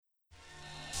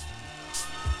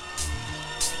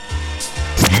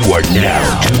You are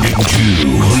now tuned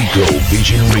into Rico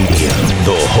Vision Radio,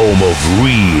 the home of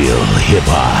real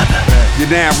hip-hop. You're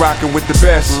now rocking with the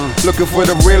best. Looking for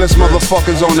the realest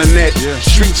motherfuckers on the net.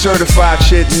 Street certified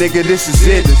shit, nigga, this is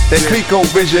it. That Clico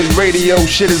Vision Radio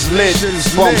shit is lit.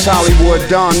 Bumps Hollywood,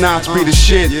 Don Knotts be the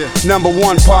shit.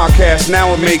 #1 podcast,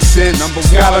 now it makes sense.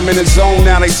 Got them in the zone,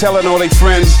 now they telling all they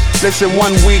friends. Listen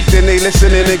 1 week, then they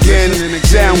listening again.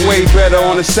 Sound way better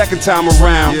on the second time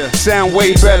around. Sound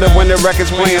way better when the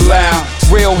record's playing loud.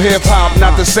 Real hip hop,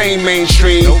 not the same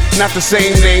mainstream. Not the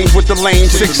same names with the lame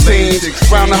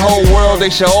 16s. Around the whole world, they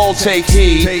should all take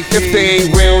heed. If they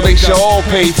ain't real, they should all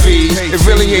pay fees. It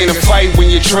really ain't a fight when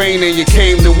you're trained and you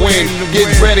came to win. Get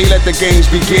ready, let the games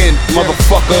begin,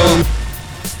 motherfucker.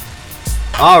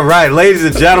 All right, ladies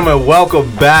and gentlemen, welcome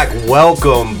back.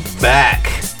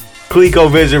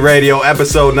 Clico Vision Radio,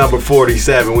 episode number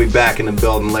 47. We back in the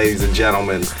building, ladies and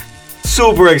gentlemen.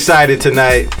 Super excited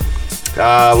tonight.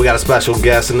 We got a special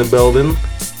guest in the building.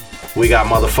 We got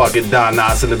motherfucking Don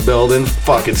Knotts in the building,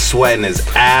 fucking sweating his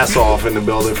ass off in the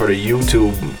building for the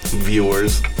YouTube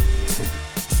viewers.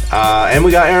 And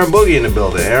we got Aaron Boogie in the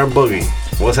building. Aaron Boogie,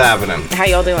 what's happening? How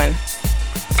y'all doing?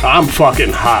 I'm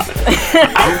fucking hot.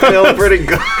 I'm feeling pretty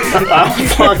good. I'm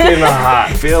fucking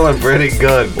hot. Feeling pretty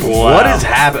good. Wow. What is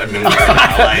happening right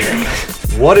now? Like,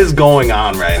 what is going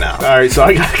on right now? All right, so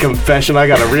I got a confession. I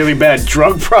got a really bad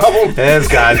drug problem. This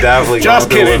guy definitely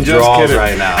Just going through kidding, withdrawals just kidding.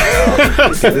 right now.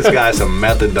 Yo. Get this guy some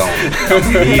methadone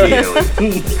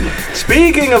immediately.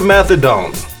 Speaking of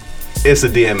methadone, it's a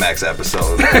DMX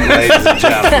episode, ladies and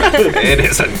gentlemen. It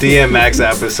is a DMX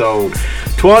episode.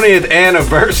 20th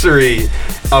anniversary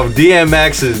of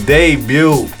DMX's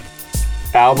debut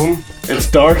Album. It's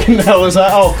dark and hell is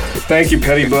out. Oh, thank you,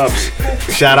 Petty Bubs.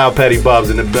 Shout out Petty Bubs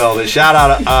in the building. Shout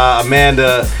out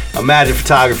Amanda, Imagine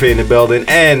Photography in the building.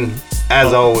 And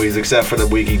as always, except for the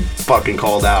week he fucking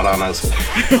called out on us,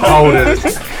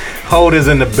 Hold is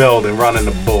in the building running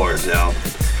the boards, yo.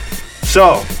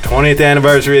 So, 20th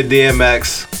anniversary of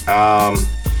DMX.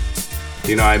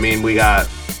 You know what I mean? We got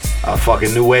a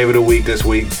fucking new wave of the week this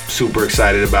week. Super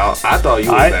excited about. I thought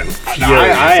you would have been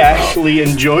furious I about. actually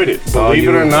enjoyed it. Believe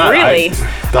it or not. Really?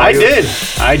 I did.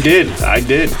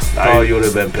 Thought you would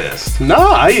have been pissed. No,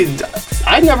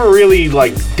 I never really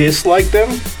disliked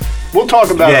them. We'll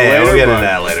talk about it later. Yeah, we'll get into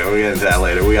that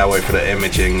later. We gotta wait for the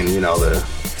imaging and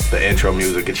the intro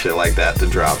music and shit like that to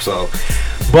drop. So,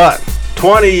 but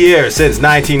 20 years since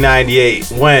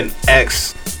 1998 when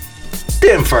X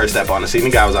didn't first step on the scene.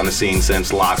 The guy was on the scene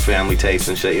since Locks Family Tapes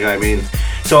and shit, you know what I mean?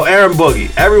 So Aaron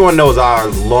Boogie, everyone knows our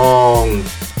long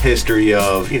history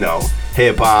of,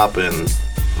 hip-hop and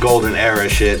golden era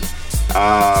shit.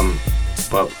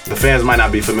 But the fans might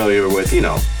not be familiar with,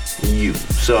 you.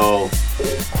 So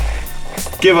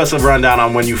give us a rundown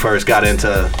on when you first got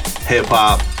into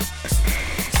hip-hop.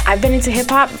 I've been into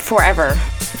hip-hop forever,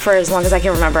 for as long as I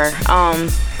can remember.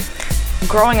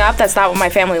 Growing up, that's not what my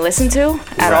family listened to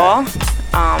at all,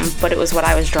 but it was what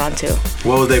I was drawn to.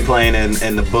 What was they playing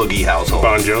in the Boogie household?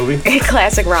 Bon Jovi.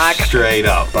 Classic rock. Straight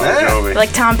up. Bon Jovi.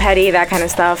 Like Tom Petty, that kind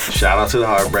of stuff. Shout out to the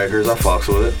Heartbreakers. I fucks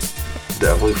with it.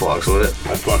 Definitely fucks with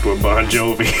it. I fucked with Bon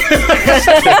Jovi.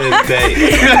 To this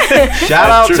day. Shout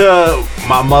out to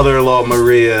my mother-in-law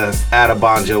Maria at a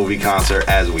Bon Jovi concert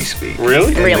as we speak.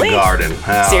 Really? In the garden.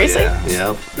 Hell Seriously? Yeah.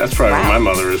 Yep. That's probably Wow. where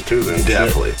my mother is too then.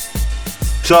 Definitely.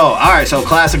 So, alright, so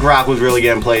classic rock was really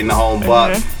getting played in the home,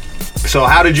 but so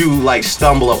how did you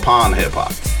stumble upon hip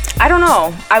hop? I don't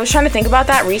know. I was trying to think about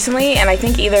that recently, and I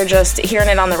think either just hearing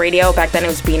it on the radio, back then it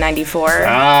was B94.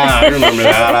 I remember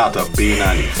that. Shout out to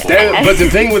B94. But the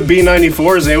thing with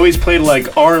B94 is they always played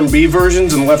R&B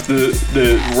versions and left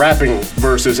the rapping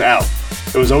verses out.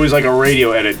 It was always a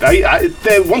radio edit.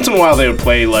 Once in a while they would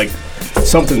play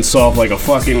something soft, like a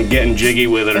fucking Getting Jiggy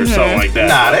with It or something like that.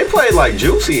 Nah, they played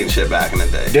Juicy and shit back in the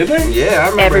day. Did they? Yeah, I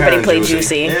remember Everybody hearing played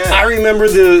Juicy. Yeah. I remember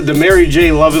the Mary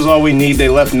J. Love Is All We Need. They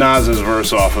left Nas's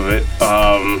verse off of it.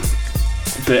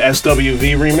 The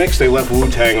SWV remix, they left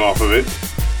Wu-Tang off of it.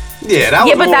 Yeah, that was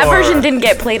Yeah, but that more- version didn't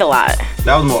get played a lot.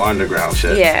 That was more underground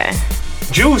shit. Yeah.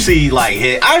 Juicy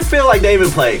hit. I feel like they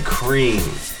even played Cream.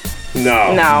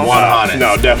 No. 100.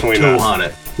 No, definitely not.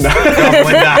 200.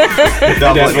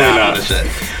 Doubling down on the shit.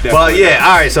 But yeah,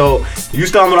 all right. So you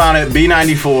stumbled on it,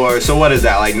 B94. So what is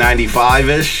that?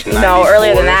 95-ish? No,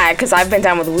 earlier than that, because I've been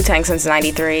down with Wu-Tang since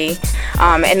 '93.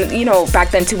 And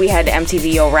back then too, we had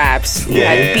MTV Yo Raps. We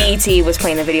had BET was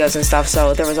playing the videos and stuff,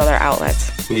 so there was other outlets.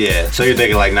 Yeah. So you're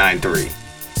thinking 93.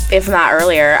 If not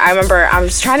earlier. I remember I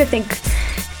was trying to think.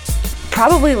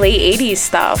 Probably late '80s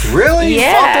stuff. Really? You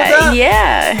fucked with that?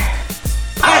 Yeah.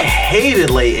 I hated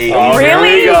late 80s. Oh, Really? there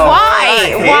we go.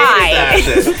 Why? That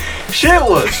shit. Shit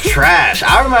was trash.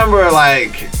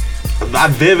 I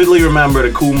vividly remember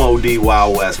the Kumo D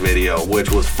Wild West video,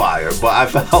 which was fire. But I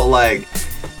felt like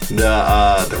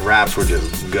the raps were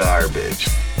just garbage.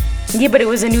 Yeah, but it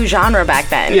was a new genre back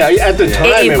then. Yeah, at the time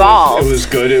it evolved. It was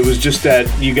good. It was just that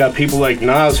you got people like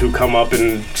Nas who come up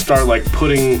and start like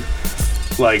putting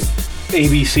like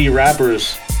ABC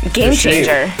rappers. Game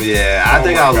changer. Yeah, I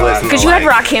think I was listening. Because you had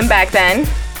Rakim back then.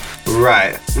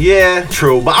 Right. Yeah,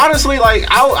 true. But honestly, like,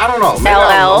 I don't know. Maybe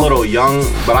I was a little young,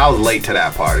 but I was late to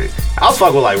that party. I was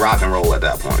fucking with, like, rock and roll at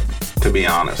that point, to be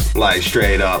honest. Like,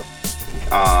 straight up.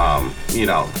 You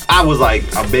know, I was, like,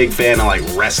 a big fan of, like,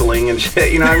 wrestling and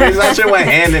shit. You know what I mean? That shit went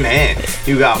hand in hand.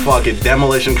 You got fucking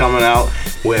Demolition coming out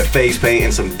with face paint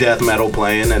and some death metal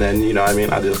playing. And then, you know what I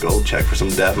mean? I just go check for some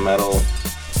death metal.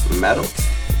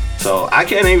 So I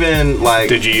can't even, like...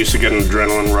 Did you used to get an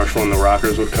adrenaline rush when the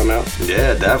rockers would come out?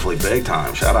 Yeah, definitely. Big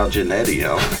time. Shout out Janetti,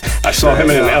 yo. I saw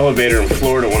him in an elevator in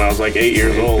Florida when I was like 8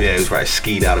 years old. Yeah, he was probably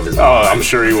skied out of his mind. I'm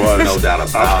sure he was. No doubt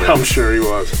about it. I'm sure he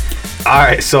was. All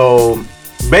right, so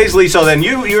basically, so then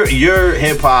your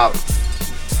hip-hop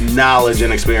knowledge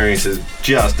and experience is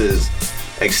just as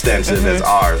extensive as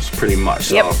ours, pretty much.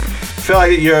 So I feel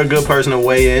like you're a good person to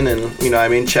weigh in and, you know what I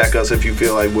mean, check us if you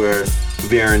feel like we're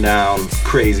veering down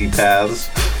crazy paths.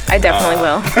 I definitely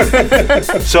will.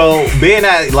 So being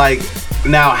that, like,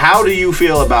 now how do you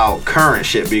feel about current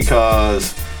shit?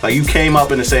 Because, like, you came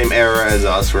up in the same era as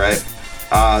us, right?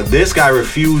 This guy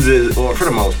refuses, or for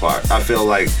the most part, I feel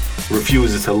like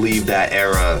refuses to leave that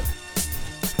era.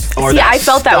 Or I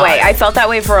felt that way. I felt that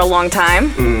way for a long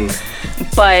time.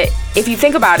 But if you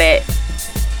think about it,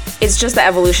 it's just the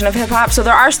evolution of hip-hop. So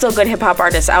there are still good hip-hop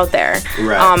artists out there.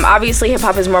 Right. Obviously,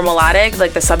 hip-hop is more melodic.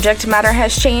 Like, the subject matter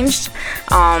has changed.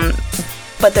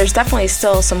 But there's definitely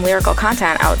still some lyrical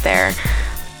content out there.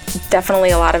 Definitely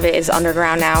a lot of it is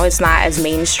underground now. It's not as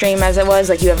mainstream as it was.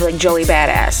 Like, you have, like, Joey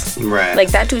Badass. Right.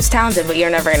 Like, that dude's talented, but you're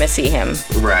never going to see him,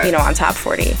 you know, on top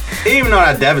 40. Even though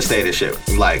that Devastated shit,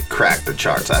 like, cracked the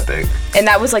charts, I think. And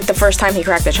that was, like, the first time he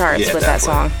cracked the charts with that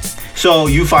song. So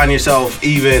you find yourself,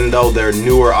 even though they're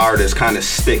newer artists, kind of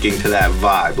sticking to that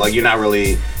vibe. Like, you're not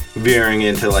really veering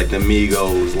into, like, the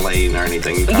Migos lane or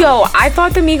anything. I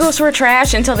thought the Migos were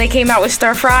trash until they came out with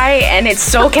Stir Fry, and it's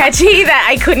so catchy that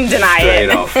I couldn't deny Straight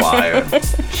it. up fire.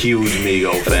 Huge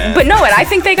Migo fan. But no, and I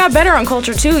think they got better on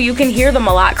Culture, too. You can hear them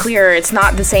a lot clearer. It's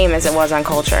not the same as it was on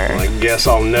Culture. Well, I guess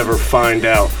I'll never find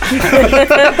out.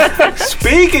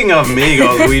 Speaking of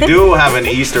Migos, we do have an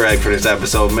Easter egg for this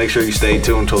episode. Make sure you stay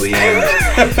tuned till the end,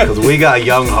 because we got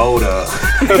Young Hoda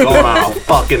going on a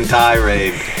fucking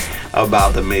tirade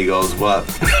about the Migos. What?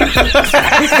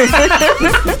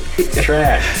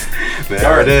 Trash.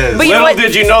 There it is. But Little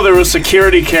did you know there was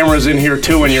security cameras in here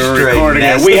too when you were Straight recording it.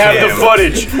 nasty We have camera. the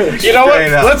footage. You know what?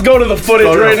 Straight up. Let's go to the footage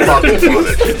Go to right the now. fucking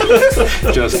footage.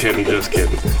 Just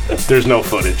kidding. There's no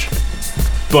footage.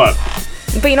 But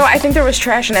you know what? I think there was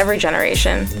trash in every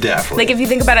generation. Definitely. Like, if you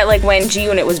think about it, like, when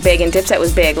G-Unit was big and Dipset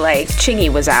was big, like,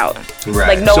 Chingy was out.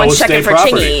 Right. Like, no So one's was checking State for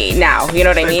Property. Chingy now. You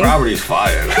know what I mean? Property's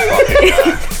fire. Fucking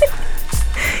guy.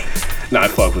 no, I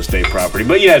fuck with State Property.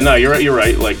 But yeah, no, you're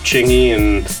right. Like Chingy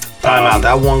and Time out.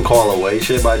 That One Call Away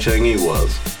shit by Chingy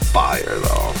was fire,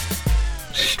 though.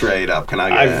 Straight up. Can I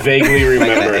get I vaguely like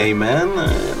remember. an amen?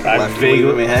 Left vaguely-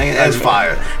 with me hanging. It's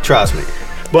fire. Trust me.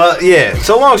 But yeah,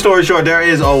 so long story short, there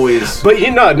is always. But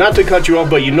you know, not to cut you off,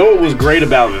 but you know what was great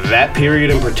about that period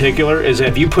in particular is that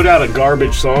if you put out a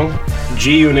garbage song,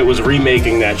 G-Unit was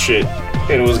remaking that shit,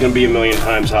 and it was gonna be 1,000,000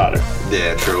 times hotter.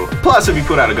 Yeah, true. Plus, if you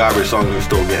put out a garbage song, you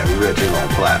still get riches on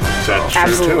platinum. So That's true,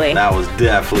 Absolutely. that was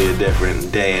definitely a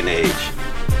different day and age.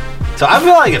 So I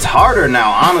feel like it's harder now,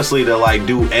 honestly, to like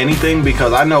do anything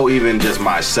because I know even just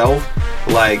myself,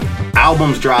 like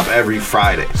albums drop every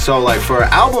Friday. So like for an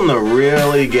album to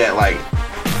really get like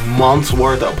months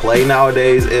worth of play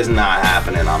nowadays is not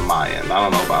happening on my end. I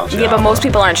don't know about you. Yeah, but most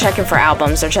people aren't checking for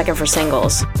albums. They're checking for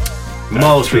singles.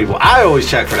 Most people. I always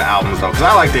check for the albums though, because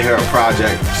I like to hear a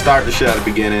project, start the shit at the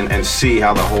beginning, and see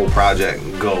how the whole project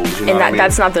goes. You know And what I mean?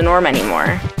 that's not the norm anymore.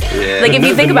 Yeah. Like, if you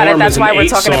The think about it, norm that's is why an we're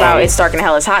talking 8-song. about It's Dark and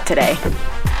Hell is Hot today.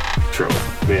 True.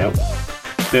 Yeah.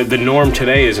 The norm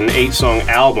today is an 8-song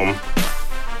album,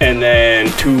 and then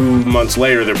 2 months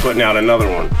later they're putting out another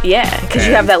one. Yeah, because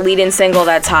you have that lead-in single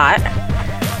that's hot,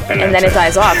 and then that's it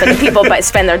dies off, and the people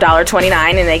spend their $1.29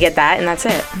 and they get that, and that's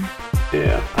it.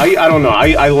 Yeah. I don't know.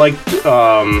 I liked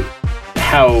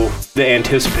how the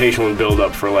anticipation would build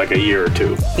up for like a year or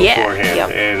two Yeah, beforehand. yep.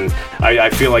 And I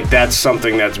feel like that's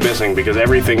something that's missing because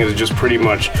everything is just pretty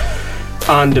much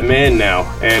on demand now.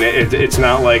 And it's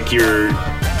not like you're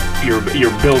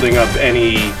building up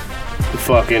any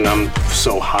fucking, I'm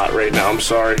so hot right now. I'm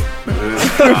sorry.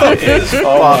 It is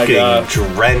fucking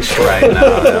drenched right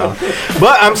now.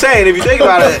 But I'm saying, if you think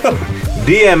about it,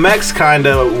 DMX kind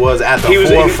of was at the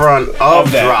forefront of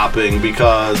dropping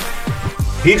because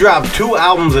he dropped 2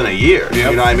 albums in a year. Yep. You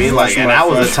know what I mean? Like, and that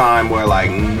was a time where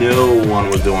like no one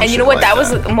was doing. And you know what? Like that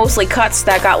was mostly cuts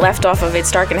that got left off of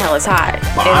It's Dark and Hell Is Hot.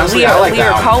 But and honestly,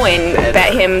 Leo Cohen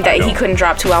bet him that he couldn't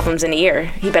drop 2 albums in a year.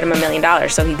 He bet him $1 million,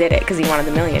 so he did it because he wanted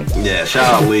the million. Yeah,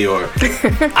 shout out Leo.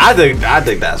 I think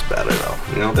that's better though.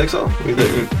 You don't think so? You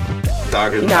think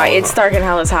Dark and Hell? It's Dark and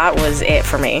Hell Is Hot was it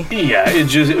for me. Yeah,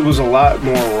 it was a lot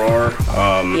more raw.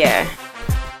 Yeah.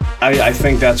 I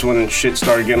think that's when shit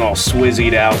started getting all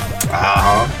swizzied out.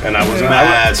 And I wasn't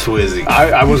mad swizzy.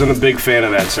 I wasn't a big fan of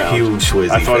that sound. Huge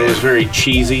swizzy. I thought it was very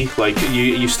cheesy. Like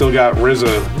you still got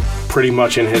RZA pretty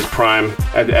much in his prime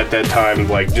at that time,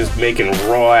 like just making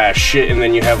raw ass shit, and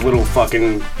then you have little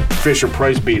fucking Fisher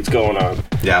Price beats going on.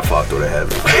 Yeah, I fucked with it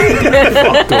heavy.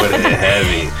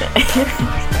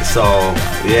 So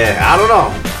yeah, I don't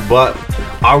know, but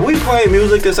are we playing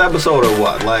music this episode or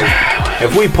what? Like,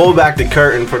 if we pull back the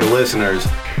curtain for the listeners,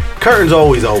 curtain's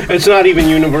always open. It's not even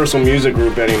Universal Music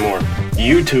Group anymore.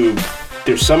 YouTube,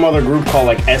 there's some other group called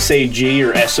like SAG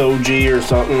or SOG or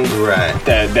something. Right.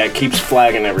 That keeps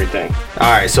flagging everything.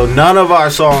 Alright, so none of our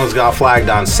songs got flagged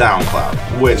on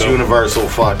SoundCloud, which Universal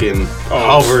fucking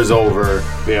hovers over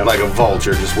like a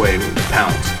vulture just waiting to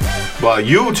pounce. But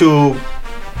YouTube,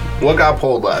 what got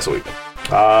pulled last week?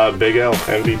 Big L,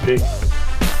 MVP.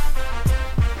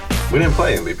 We didn't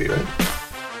play MVP, right?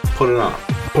 Put It On.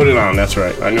 Put It On, that's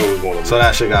right. I knew it was one of them. So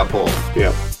that shit got pulled.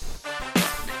 Yeah.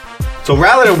 So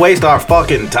rather than waste our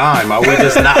fucking time, are we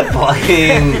just not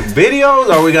playing videos?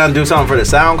 Or are we gonna do something for the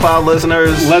SoundCloud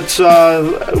listeners? Let's,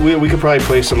 we could probably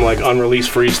play some like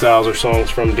unreleased freestyles or songs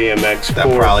from DMX.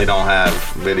 That probably don't have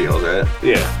videos, right?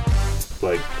 Yeah.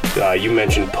 Like, you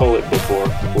mentioned Pull It before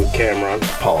with Cameron.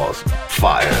 Pause.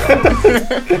 Fire.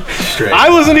 Straight. I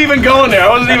wasn't even going there. I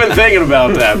wasn't even thinking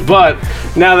about that. But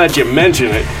now that you mention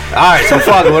it. Alright, so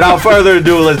fuck it. Without further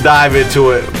ado, let's dive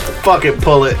into it. Fuck it,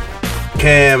 Pull It.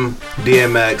 Cam,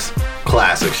 DMX,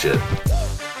 classic shit.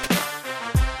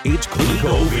 It's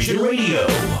Clico Vision Radio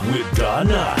with Don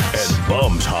Knotts and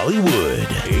Bums Hollywood,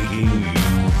 taking you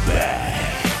back.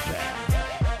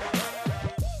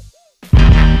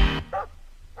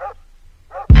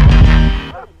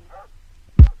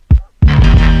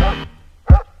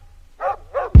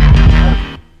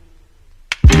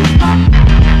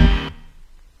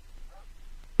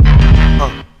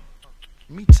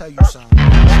 Let me tell you something.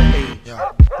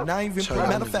 Not even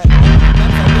matter of fact,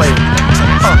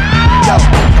 yo,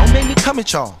 don't make me come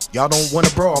at y'all. Y'all don't wanna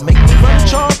brawl. Make me run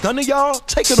at y'all, gun to y'all,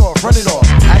 take it off, run it off.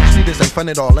 Actually, this ain't fun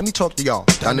at all. Let me talk to y'all.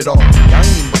 Done it all. Y'all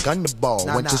ain't even begun the ball.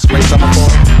 Went to spray summer ball.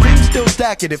 Cream still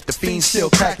stack it if the fiend still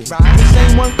crack it. This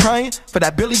ain't one crying for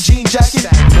that Billie Jean jacket.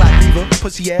 Black fever,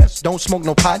 pussy ass, don't smoke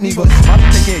no pot neither. Mommy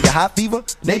take care of your hot fever.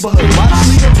 Neighborhood watch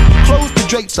leader. Close the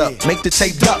drapes up, make the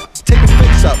tape duck. Take a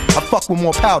fix up. I fuck with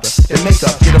more powder than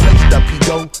makeup. Get a laced up, he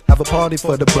go. Have a party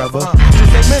for the brother.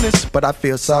 Just 8 minutes, but I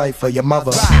feel sorry for your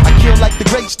mother. I kill like the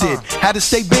greats did. Had to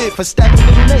stay big for stabbing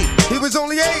little Nate. He was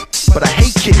only 8, but I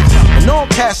hate kids. And all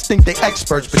cats think they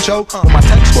experts, but yo, when my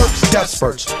text works, death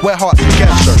spurts. Wear hearts and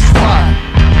guest shirts. Why?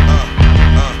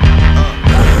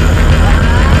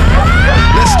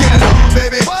 Let's get it on,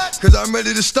 baby. Cause I'm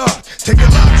ready to start. Take the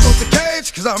locks off the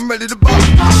cage, cause I'm ready to ball.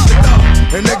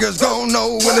 And niggas gon'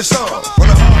 know when it's on. From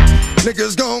the heart,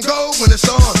 niggas gon' go when it's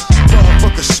on.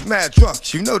 Motherfuckers mad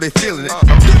drunks, you know they feeling it. I'm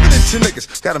giving it to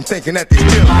niggas, got them thinking that they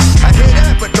feeling it. I hear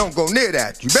that, but don't go near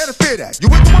that. You better fear that. You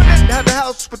with the one that had the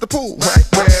house with the pool, right?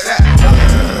 Where that?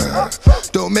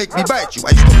 Don't make me bite you.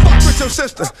 I used to fuck with your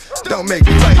sister. Don't make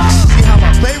me fight you. See how I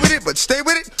play with it, but stay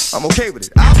with it? I'm okay with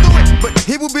it. I'll do it, but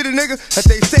he will be the nigga that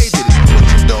they say did it. What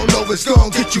you don't know is gon'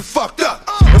 get you fucked up.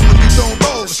 And when you don't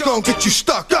roll, it's gon' get you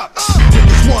stuck up.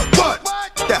 Niggas want what?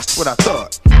 That's what I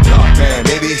thought. Dark man,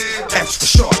 baby, X for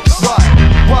short. Why?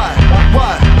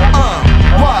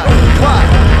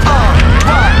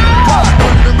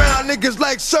 Around niggas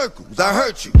like circles, I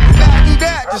hurt you. If I do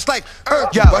that, just like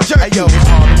hurt you. I jerk you. It's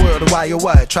all the world, why you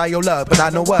what? Try your luck, but I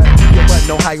know what? You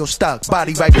wasn't Ohio stuck,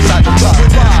 body right beside your block. When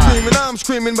they're screaming, I'm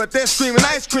screaming, but they're screaming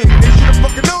ice cream. They should've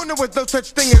fucking known there was no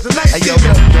such thing as a nice Hey yo,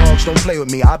 look, dogs, don't play with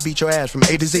me. I'll beat your ass from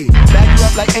A to Z. Back you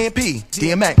up like AMP,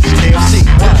 DMX, KFC.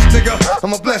 Blessed nigga,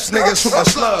 I'm a blessed niggas with my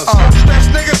slugs. Stress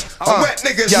niggas, I'm wet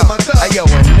niggas with my thugs. Hey yo,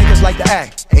 when niggas like to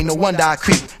act Ain't no wonder I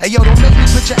creep. Hey yo, don't make me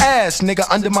put your ass, nigga,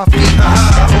 under my feet.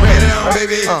 Lay down,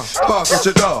 baby. Bark at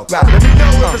your dog. Right. Let me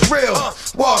know if it's real.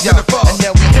 Walk in the fall. And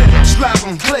then we hit 'em, Slap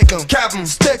 'em, click 'em, cap 'em,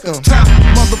 stick 'em. tap 'em.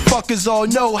 Motherfuckers all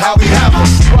know how How we have 'em.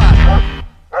 Why?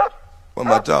 Where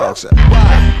my dogs at?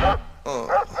 Why?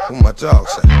 Who my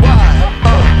dogs at? Why?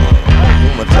 Who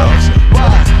my dogs at? Why?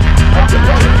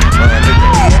 My nigga.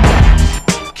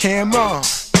 Cameron,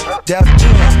 Def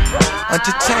Jam,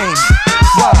 Entertainment.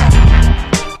 Why?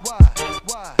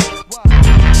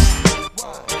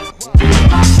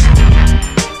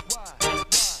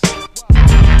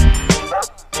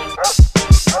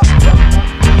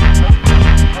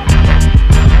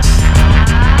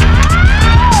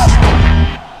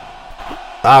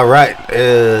 All right.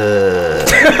 It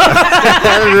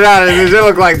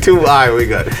look like two. All right, we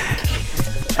good.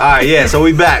 All right, yeah. So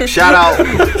we back. Shout out,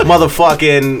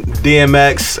 motherfucking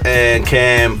DMX and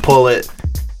Cam. Pull It.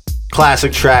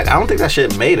 Classic track. I don't think that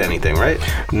shit made anything, right?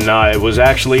 Nah, it was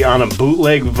actually on a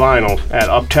bootleg vinyl at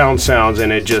Uptown Sounds,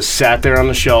 and it just sat there on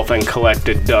the shelf and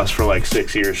collected dust for like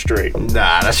 6 years straight.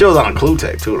 Nah, that shit was on a Clue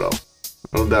tape too, though.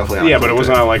 It was definitely on. Yeah, a but it Clue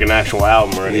wasn't tape. on like an actual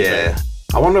album or anything. Yeah.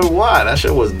 I wonder why. That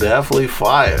shit was definitely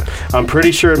fire. I'm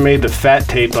pretty sure it made the fat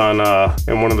tape on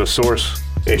in one of the Source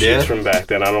issues Yeah? from back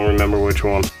then. I don't remember which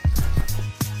one.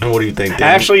 And what do you think, Dan?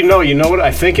 Actually, no. You know what?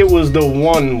 I think it was the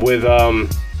one with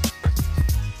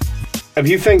if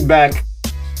you think back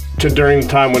to during the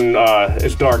time when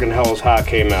It's Dark and Hell is Hot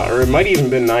came out, or it might even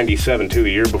been 97 too, the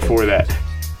year before that.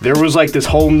 There was like this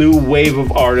whole new wave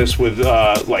of artists with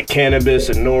like Cannabis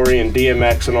and Nori and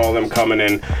DMX and all them coming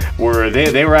in, where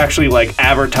they were actually like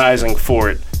advertising for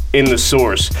it in the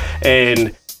Source.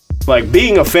 And like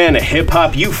being a fan of hip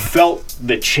hop, you felt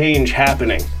the change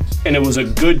happening, and it was a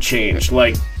good change.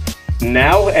 Like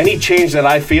now, any change that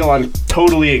I feel, I'm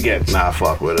totally against. Nah,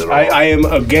 fuck with it all. I am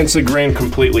against the grain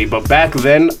completely, but back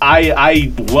then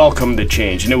I welcomed the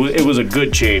change, and it was a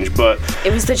good change. But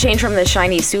It was the change from the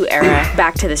shiny suit era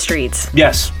back to the streets.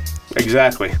 yes,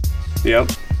 exactly. Yep.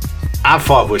 I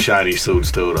fuck with shiny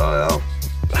suits too, though.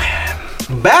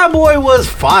 Yo. Bad Boy was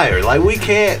fire. Like, we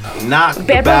can't knock the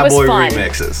Bad Boy Bad was Boy fun.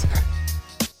 remixes.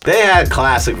 They had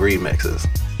classic remixes.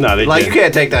 No, they Like, didn't. you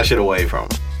can't take that shit away from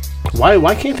them.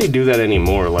 Why can't they do that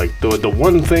anymore? Like the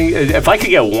one thing, if I could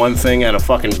get one thing out of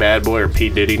fucking Bad Boy or P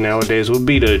Diddy nowadays, would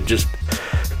be to just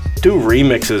do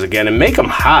remixes again and make them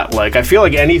hot. Like I feel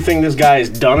like anything this guy has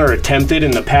done or attempted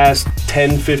in the past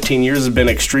 10, 15 years has been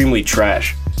extremely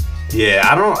trash. Yeah,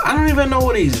 I don't even know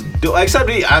what he's doing. Except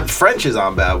French is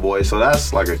on Bad Boy, so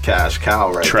that's like a cash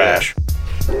cow right Trash.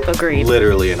 there. Agreed.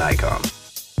 Literally an icon.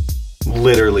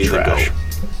 Literally Trash. the GOAT.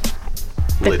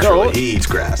 The Literally, goat? he eats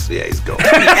grass. Yeah, he's GOAT. Nah,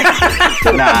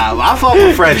 I fuck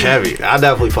with French heavy. I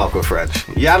definitely fuck with French.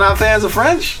 Y'all not fans of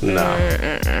French? No.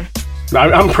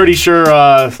 I'm pretty sure,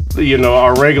 our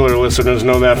regular listeners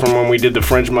know that from when we did the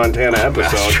French Montana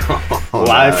episode.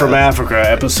 Live from Africa,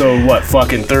 episode,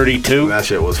 fucking 32? That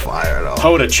shit was fire, though.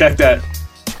 Hoda, check that.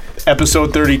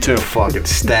 Episode 32. Fucking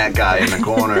stat guy in the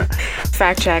corner.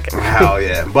 Fact check. Hell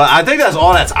yeah. But I think that's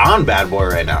all that's on Bad Boy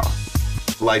right now.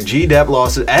 Like, G-Dep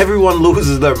lost it. Everyone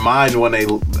loses their mind when they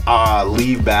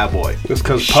leave Bad Boy. It's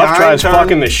because Puff tries turned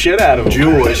fucking the shit out of him.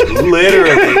 Jewish,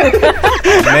 literally.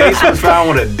 Mace was found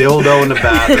with a dildo in the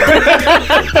bathroom.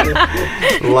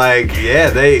 Like,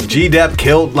 yeah, G-Dep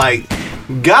killed,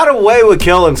 got away with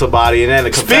killing somebody, and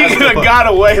then Speaking of got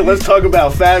away, let's talk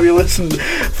about Fabulous and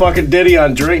fucking Diddy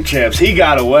on Drink Champs. He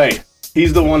got away.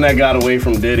 He's the one that got away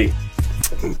from Diddy.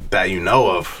 that you know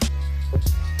of.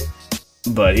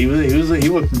 But he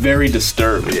looked very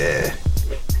disturbed. Yeah.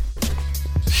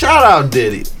 Shout out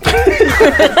Diddy.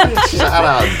 Shout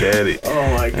out Diddy.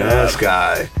 Oh my god. This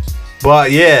guy. But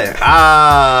yeah,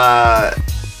 I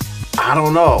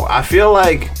don't know. I feel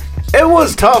like it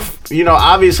was tough. You know,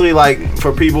 obviously,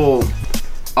 for people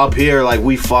up here,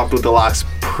 we fucked with the Locks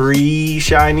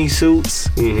pre-Shiny Suits.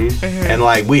 Mm-hmm. And,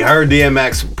 we heard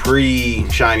DMX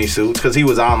pre-Shiny Suits because he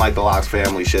was on, the Locks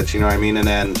family shit, you know what I mean? And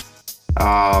then,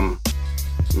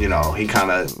 he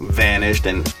kind of vanished,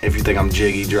 and If You Think I'm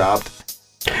Jiggy dropped.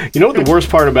 You know what the worst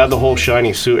part about the whole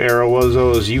Shiny Suit era was,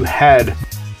 though, is you had,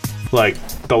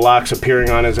 the Locks appearing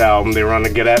on his album. They were on the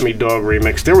Get At Me Dog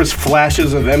remix. There was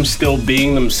flashes of them still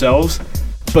being themselves,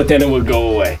 but then it would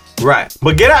go away. Right.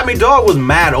 But Get At Me Dog was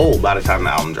mad old by the time the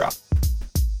album dropped.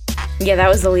 Yeah, that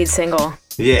was the lead single.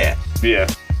 Yeah. Yeah.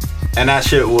 And that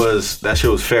shit was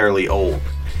fairly old.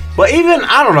 But even,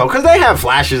 I don't know, because they have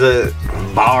flashes of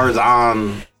bars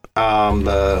on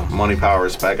the Money, Power,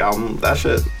 Respect album. That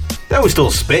shit, they was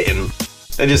still spitting.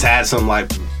 They just had some,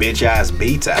 bitch-ass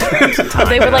beats at it. But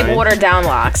they were, watered down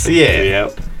Locks. Yeah.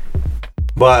 Yep.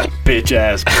 But Bitch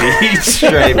ass beats.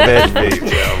 straight bitch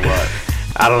beats, yeah, but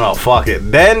I don't know, fuck it.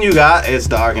 Then you got It's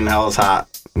Dark and Hell is Hot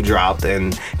dropped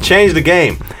and changed the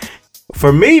game.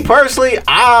 For me personally,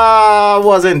 I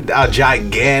wasn't a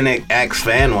gigantic X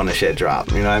fan when the shit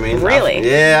dropped. You know what I mean? Really?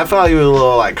 I felt like it was a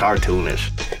little like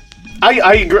cartoonish.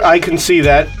 I agree, I can see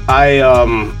that.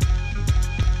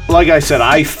 Like I said,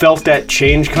 I felt that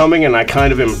change coming and I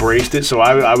kind of embraced it. So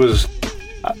I was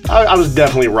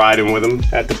definitely riding with him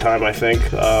at the time, I think.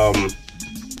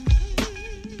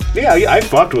 I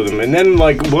fucked with him. And then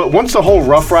like once the whole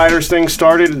Rough Riders thing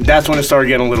started, that's when it started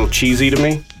getting a little cheesy to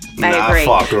me. I agree. I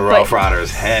fucked with Rough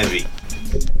Riders heavy.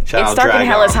 Shout It's out Dark and Drag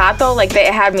Hell is Arm. Hot though. Like they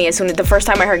had me as soon as the first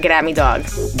time I heard "Get at Me, Dog."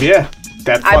 Yeah,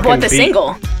 that fucking I bought the beat.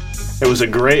 single, It was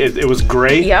it was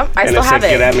gray. Yep, I and still it said have it.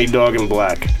 "Get at Me, Dog" in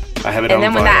black. I have it on and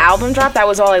then when vinyl. that album dropped, that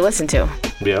was all I listened to.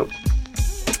 Yep.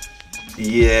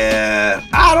 Yeah,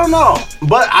 I don't know,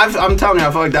 but I'm telling you,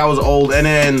 I feel like that was old. And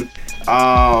then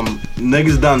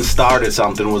Niggas Done Started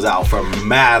Something was out for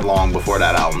mad long before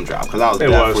that album dropped, because that was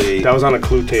definitely That was on a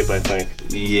Clue tape, I think.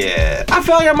 yeah. I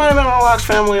feel like I might have been on Locks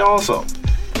Family also.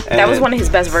 That was one of his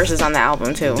best verses on the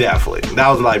album too. Definitely, that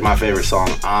was like my favorite song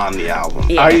on the album.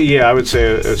 Yeah. I would say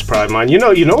it's probably mine. You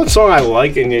know what song I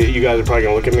like, and you guys are probably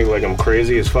gonna look at me like I'm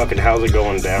crazy. Is fucking How's It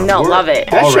Going Down? No, love it.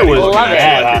 That shit Already was looking love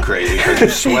at it. you like you're crazy because you're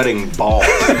sweating balls.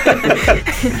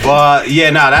 But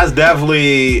yeah, no, that's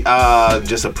definitely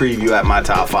just a preview at my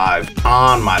top 5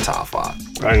 on my top 5.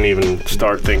 I didn't even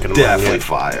start thinking about Definitely it.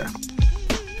 fire.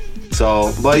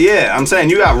 So, but yeah, I'm saying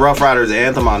you got Rough Riders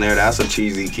Anthem on there. That's a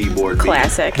cheesy keyboard beat.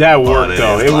 Classic. That worked it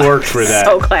though. is It like- worked for that.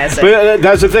 So classic. But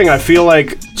that's the thing. I feel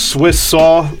like Swiss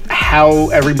saw how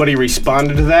everybody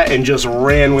responded to that and just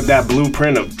ran with that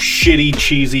blueprint of shitty,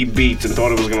 cheesy beats and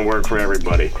thought it was going to work for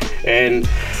everybody. And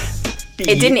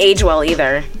It didn't age well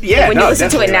either. Yeah, When no, you listen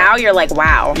to it definitely now, not. you're like,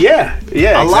 wow. Yeah.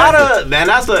 A lot of, and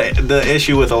that's the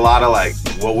issue with a lot of like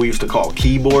what we used to call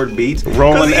keyboard beats.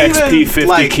 Roland 'Cause even, XP50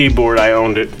 like, keyboard. I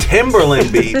owned it.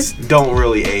 Timberland beats don't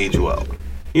really age well.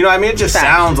 You know what I mean? It just Fact.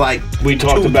 sounds like We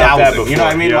talked about that 2000, You know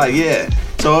what I mean? before, Like, yeah.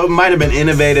 So it might have been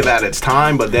innovative at its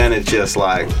time, but then it's just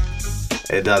like,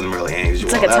 it doesn't really age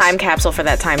It's well. like a That's time capsule for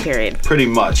that time period. Pretty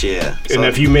much, yeah. And So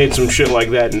if you made some shit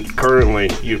like that currently,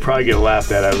 you'd probably get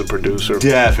laughed at as a producer.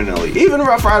 definitely. Even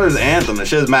Rough Riders Anthem, the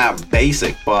shit's mad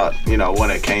basic, but, you know, when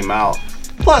it came out.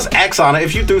 Plus, X on it,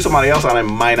 if you threw somebody else on it,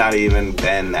 might not even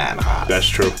been that hot. That's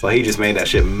true. But he just made that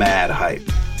shit mad hype.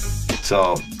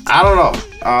 So, I don't know.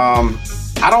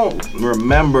 I don't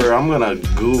remember. I'm gonna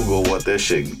Google what this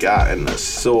shit got in the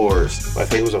source. I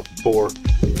think it was a 4,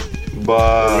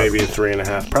 But maybe a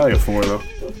 3.5. Probably a 4 though.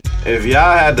 if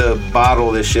y'all had to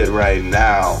bottle this shit right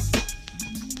now,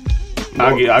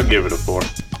 I'll give it a 4.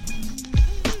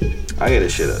 I get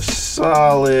this shit a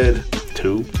solid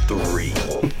 2. 3.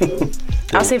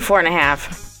 I'll say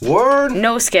 4.5. Word?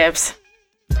 No skips.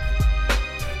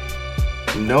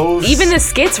 No. Even the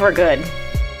skits were good.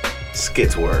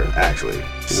 skits were actually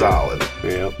solid.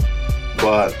 Yep.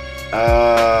 But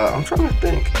I'm trying to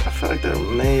think. I feel like there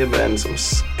may have been some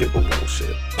skippable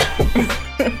shit.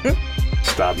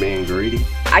 Stop being greedy.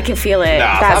 I can feel it.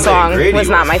 Nah, That Stop song Being Greedy was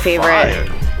not my favorite. fire.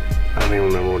 I don't even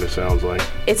remember what it sounds like.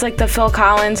 It's like the Phil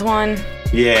Collins one.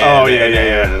 Yeah. Oh,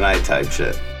 yeah. The night type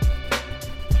shit.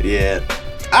 Yeah.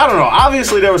 I don't know.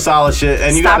 Obviously, there was solid shit,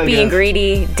 and you Stop gotta Being give-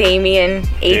 Greedy, Damien,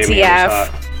 Damien was ATF.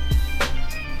 hot.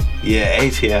 Yeah,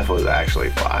 ATF was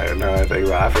actually fire. Now that I think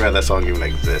about it, I forgot that song even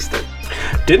existed.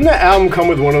 Didn't that album come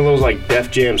with one of those like Def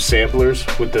Jam samplers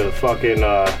with the fucking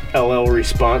LL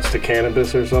response to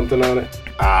Cannabis or something on it?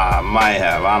 Might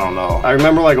have. I don't know. I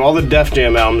remember like all the Def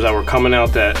Jam albums that were coming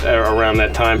out that around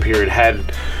that time period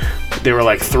they were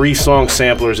like 3-song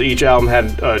samplers. Each album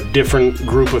had a different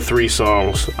group of 3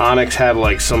 songs. Onyx had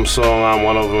like some song on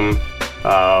one of them.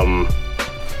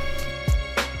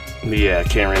 Yeah, I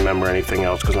can't remember anything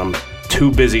else because I'm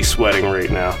too busy sweating right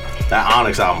now. That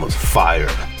Onyx album was fire.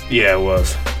 Yeah, it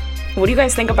was. What do you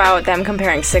guys think about them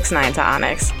comparing 6ix9ine to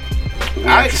Onyx?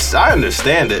 I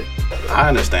understand it. I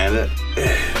understand it.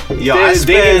 Yo, They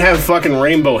didn't have fucking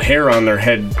rainbow hair on their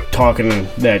head talking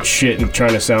that shit and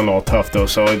trying to sound all tough though.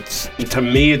 So it's, to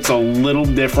me, it's a little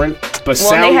different. But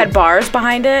Well, and they had bars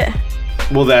behind it.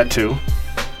 well, that too.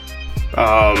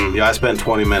 Yo, I spent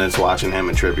 20 minutes watching him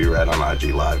and Trippie Redd on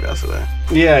IG Live yesterday.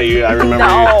 Yeah, I remember.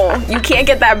 No, you can't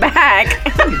get that back.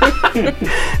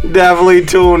 Definitely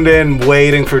tuned in,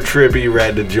 waiting for Trippie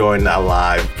Redd to join that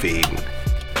live feed.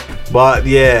 But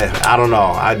yeah, I don't know.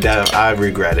 I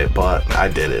regret it, but I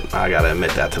did it. I gotta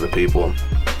admit that to the people.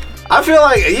 I feel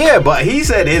like, yeah, but he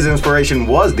said his inspiration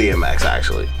was DMX,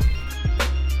 actually.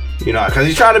 You know, because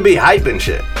he's trying to be hype and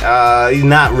shit. He's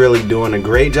not really doing a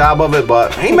great job of it,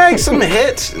 but he makes some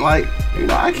hits. Like, you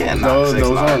know, I can't knock 6ix9ine.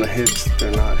 Those aren't hits.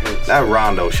 They're not hits. That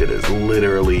Rondo shit is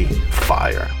literally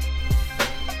fire.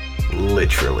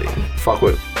 Literally. Fuck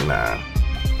with. Nah.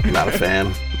 Not a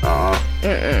fan.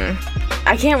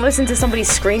 I can't listen to somebody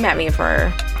scream at me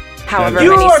for however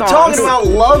you many are songs. talking about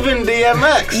loving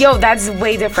DMX. Yo, that's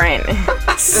way different.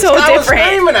 So I was different.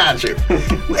 screaming at you.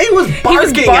 He was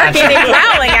barking, He was barking at you. and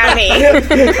growling at me.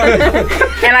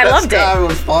 And I loved This guy it.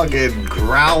 was fucking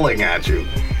growling at you.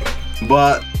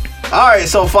 But, alright,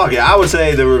 so fuck it. I would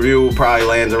say the review probably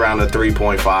lands around a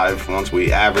 3.5 once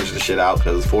we average the shit out,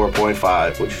 because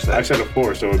 4.5. What'd you say? I said a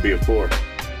 4, so it would be a 4.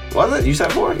 Was it? You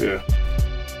said 4? Yeah.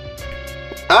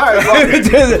 Alright, fuck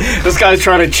it. This guy's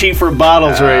trying to cheat for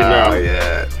bottles right now. Oh,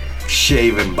 yeah.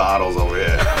 Shaving bottles over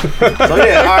here. So,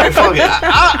 yeah, alright, fuck it.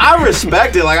 I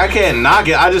respect it. Like, I can't knock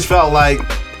it. I just felt like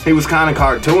he was kind of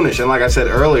cartoonish. And like I said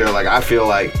earlier, like, I feel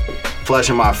like Flesh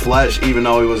in My Flesh, even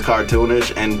though he was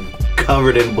cartoonish and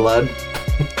covered in blood,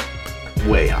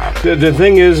 way hot. The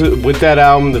thing is, with that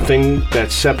album, the thing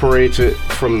that separates it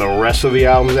from the rest of the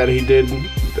albums that he did,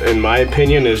 in my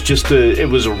opinion, is just it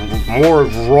was more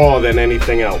raw than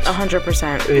anything else.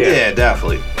 100%. Yeah,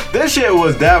 definitely. This shit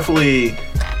was definitely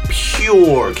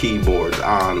pure keyboards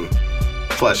on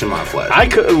Flesh in My Flesh. I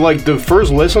could, like, the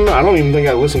first listen, I don't even think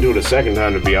I listened to it a second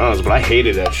time, to be honest, but I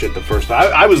hated that shit the first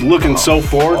time. I was looking so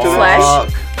forward to that.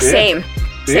 Flesh, Fuck. same.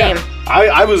 Same. Yeah.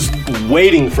 I was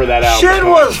waiting for that album. Shit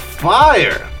was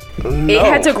fire. It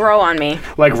had to grow on me.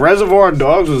 Like, Reservoir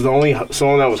Dogs was the only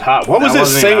song that was hot. What was That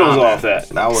his wasn't even singles on off that?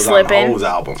 That was Slippin'. on O's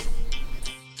album.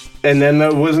 And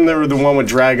then wasn't there the one with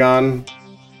Drag On?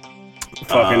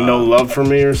 Fucking No Love For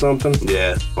Me or something?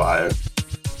 Yeah, fire.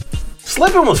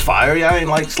 Slippin' was fire. Y'all ain't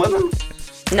like Slippin'?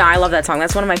 No, I love that song.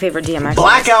 That's one of my favorite DMX songs.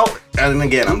 Blackout, and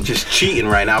again, I'm just cheating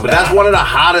right now, but that's one of the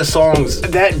hottest songs.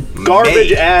 That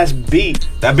garbage ass beat.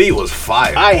 That beat was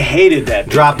fire. I hated that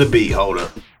beat. Drop the beat, hold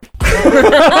up.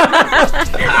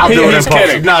 I'll do it in He's post.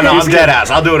 kidding. No, He's I'm dead ass.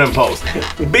 I'll do it in post.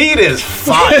 Beat is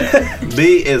fire.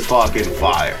 Beat is fucking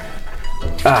fire.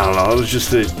 I don't know. It was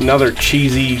just another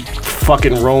cheesy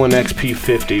fucking Roland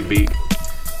XP50 beat.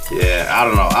 Yeah, I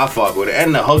don't know. I fuck with it.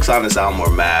 And the hooks on this album were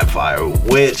mad fire,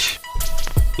 which,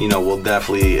 you know, we'll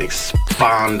definitely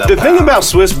expand upon. The thing about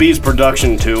Swiss Beats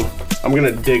production, too, I'm going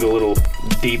to dig a little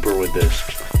deeper with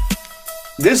this.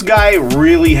 This guy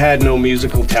really had no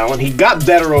musical talent. He got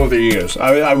better over the years.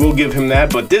 I will give him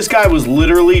that. But this guy was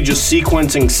literally just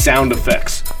sequencing sound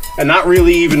effects and not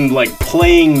really even, like,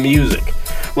 playing music.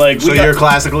 Like, So you're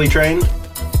classically trained?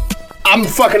 I'm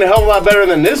fucking a hell of a lot better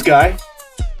than this guy.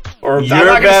 Or I'm You're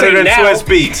not gonna better say than now. Swiss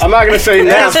Beats. I'm not going to say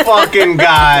now. This fucking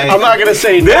guy. I'm not going to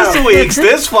say now.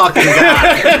 This fucking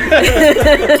guy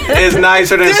is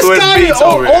nicer than This Swiss guy, Beats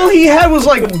all over all here. he had was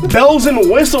like bells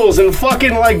and whistles and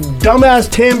fucking like dumbass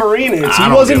tambourine hits. I He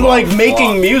don't wasn't give a like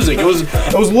making fuck. music. It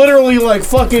was literally like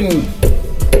fucking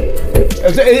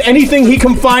anything he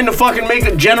can find to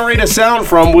fucking generate a sound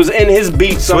from was in his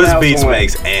beats. Swiss somehow, Beats some way.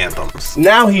 makes anthems.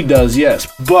 Now he does, yes,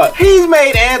 but He's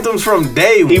made anthems from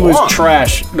day he one. was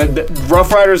trash. The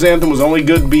Rough Riders anthem was the only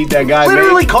good beat that guy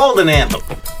Literally made. called an anthem.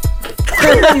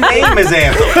 The name is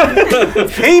anthem.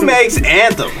 He makes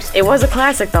anthems. It was a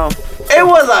classic, though. It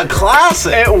was a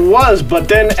classic. It was, but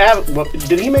then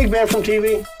did he make Man from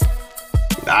TV?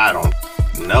 I don't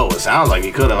know. It sounds like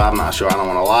he could have. I'm not sure. I don't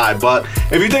want to lie. But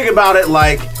if you think about it,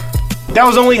 like, That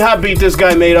was the only hot beat this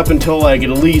guy made up until like at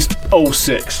least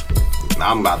 06.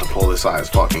 I'm about to pull this guy's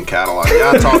fucking catalog.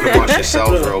 Y'all talk amongst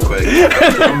yourselves real quick.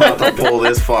 I'm about to pull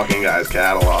this fucking guy's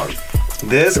catalog.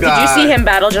 This guy. Did you see him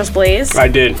battle Just Blaze? I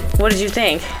did. What did you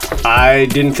think? I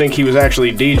didn't think he was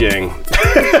actually DJing.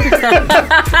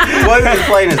 What is he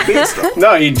playing his beats though?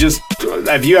 No, he just.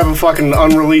 If you have a fucking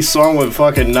unreleased song with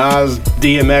fucking Nas,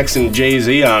 DMX, and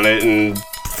Jay-Z on it, and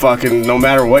fucking no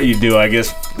matter what you do, I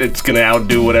guess it's gonna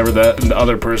outdo whatever the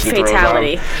other person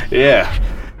Fatality. throws on. Yeah.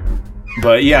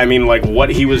 But yeah, I mean, like what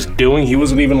he was doing, he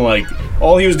wasn't even like.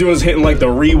 All he was doing was hitting like the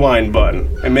rewind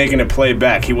button and making it play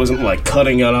back. He wasn't like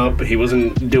cutting it up. He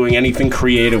wasn't doing anything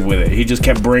creative with it. He just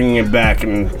kept bringing it back,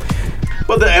 and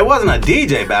But it wasn't a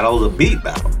DJ battle. It was a beat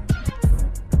battle.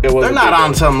 it wasn't. They're not big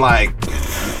on deal. some like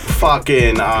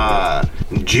fucking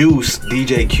Juice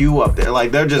DJ Q up there.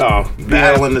 Like they're just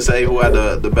battling to say who had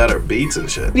the better beats and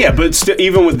shit. Yeah, but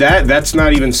even with that, that's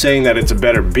not even saying that it's a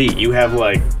better beat. You have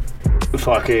like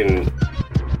fucking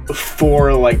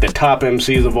 4 like the top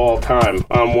MCs of all time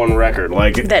on one record.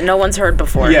 Like That no one's heard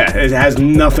before. yeah, it has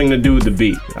nothing to do with the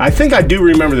beat. I think I do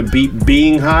remember the beat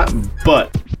being hot,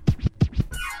 but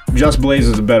Just Blaze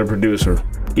is a better producer.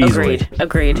 Easily.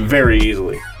 Agreed. Very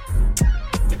easily.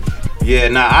 Yeah,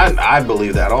 nah, I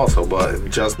believe that also, but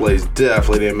Just Blaze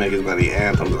definitely didn't make as many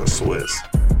anthems as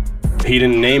Swizz. He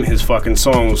didn't name his fucking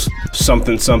songs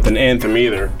something something anthem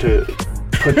either to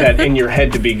put that in your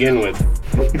head to begin with.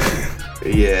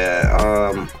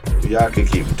 Yeah, y'all can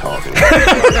keep talking.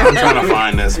 I'm trying to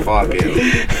find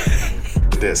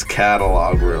this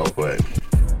catalog real quick.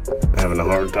 Having a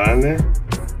hard time there?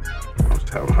 I'm just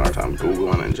having a hard time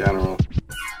Googling in general.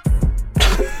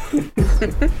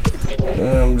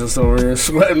 I'm just over here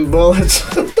sweating bullets.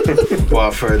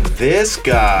 Well, for this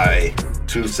guy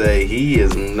to say he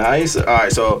is nice, all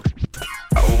right. So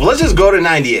let's just go to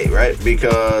 '98, right?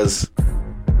 Because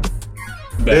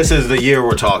this is the year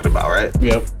we're talking about, right?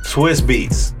 Yep. Swizz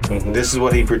Beatz. Mm-hmm. This is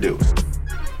what he produced.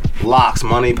 Locks,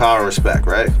 Money, Power, Respect,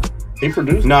 right? He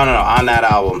produced? No. On that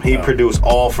album, he produced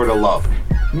All for the Love.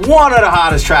 One of the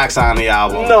hottest tracks on the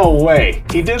album. No way.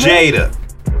 He did that? Jada.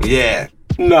 Yeah.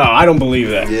 No, I don't believe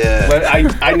that. Yeah. But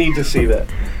I need to see that.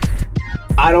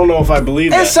 I don't know if I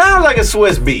believe that. It sounds like a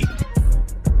Swizz beat.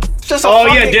 It's just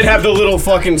it did have the little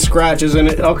fucking scratches in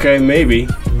it. Okay, maybe.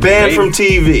 Banned from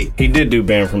TV. He did do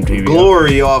Banned from TV.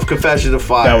 Glory off Confessions of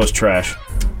Fire. That was trash.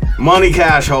 Money,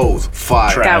 Cash, Hoes.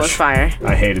 Fire. Trash. That was fire.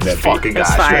 I hated that Fucking That's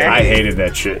guy. fire. Straight. I hated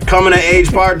that shit. Coming of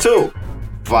Age Part 2.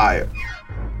 Fire.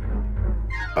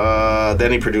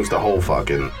 Then he produced the whole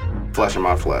fucking Flesh of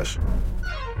My Flesh,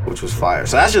 which was fire.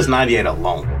 So that's just 98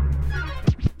 alone.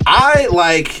 I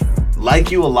like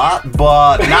you a lot,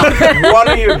 but not one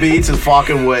of your beats is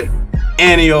fucking with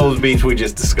any of those beats we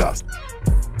just discussed.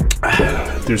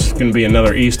 There's gonna be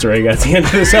another Easter egg at the end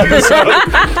of this episode.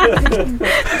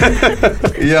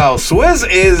 Yo, Swizz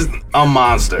is a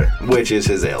monster, which is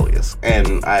his alias,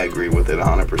 and I agree with it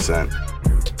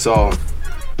 100%. So,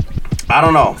 I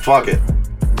don't know. Fuck it.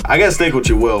 I guess think what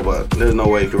you will, but there's no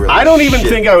way you can really. I don't even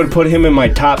think I would put him in my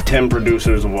top 10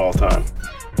 producers of all time.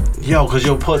 Yo, cause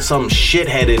you'll put some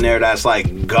shithead in there that's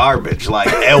like garbage, like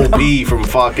LP from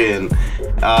fucking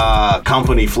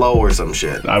Company Flow or some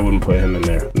shit. I wouldn't put him in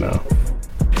there, no.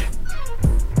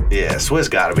 Yeah, Swizz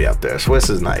gotta be up there. Swizz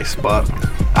is nice, but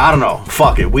I don't know.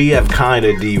 Fuck it. We have kind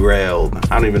of derailed.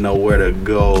 I don't even know where to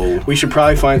go. We should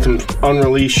probably find some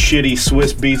unreleased shitty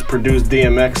Swizz Beatz produced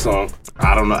DMX song.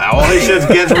 I don't know. All these shits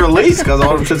gets released because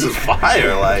all them shits is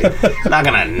fire. Like, not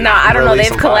gonna. No, I don't know.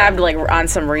 They've collabed like on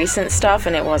some recent stuff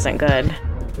and it wasn't good.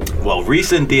 Well,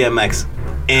 recent DMX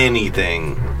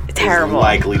anything Terrible. is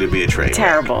likely to be a train wreck.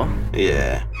 Terrible.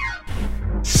 Yeah.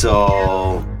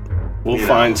 So We'll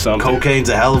find something. Cocaine's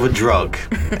a hell of a drug.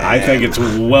 I think it's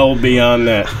well beyond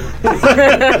that.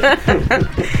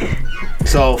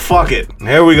 So fuck it.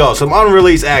 Here we go. Some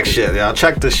unreleased act shit. Y'all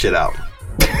check this shit out.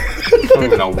 I don't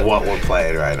even know what we're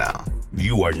playing right now.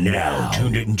 You are now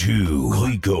tuned into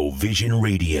Glico Vision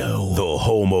Radio, the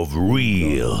home of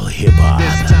real hip hop.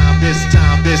 This time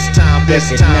to build.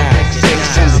 This time to build. This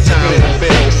time to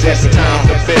build. This time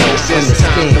to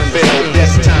build.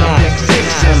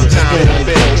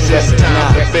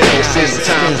 This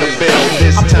time to build.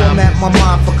 I format my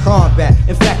mind for combat.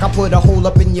 In fact, I put a hole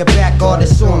up in your back, all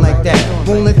this on like that.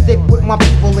 Rolling thick with my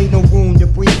people, ain't no room to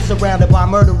breathe. Surrounded by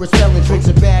murderers selling drinks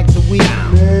and bags of weed.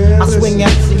 I swing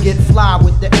X and get fly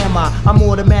with the MI. I'm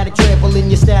automatic trampling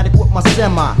your static with my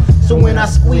semi. So when I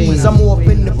squeeze, I'm off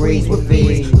in the breeze with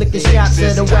bees. Licking shots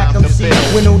at a whack MC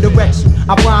with no direction.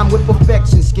 I rhyme with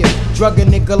perfection skill. Drug a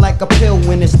nigga like a pill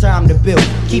when it's time to build.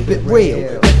 Keep it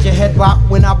real. Let your head bop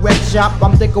when I wreck shop.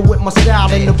 I'm thicker with my style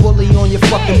than the bully on your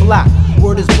fucking block.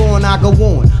 Word is born, I go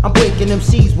on. I'm breaking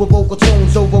MCs with vocal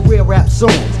tones over real rap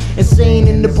songs. Insane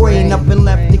in the brain, up and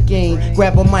left the game.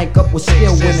 Grab a mic up with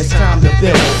skill when it's time to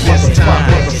build. It's time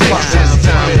to build. It's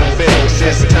time to build.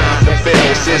 It's time to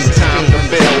build. It's time to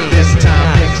build.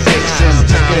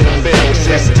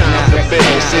 It's time to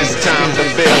build. It's time to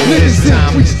build. Niggas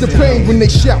increase the pain when they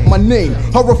shout my name.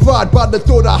 Horrified by the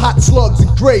thought of hot slugs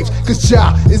and graves. Cause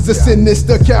Ja is a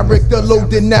sinister character.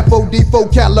 Loading that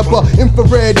 4D4 caliber.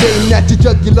 Infrared aim at your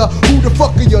jugular. Who the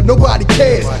fuck are you? Nobody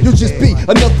cares. You'll just be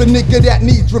another nigga that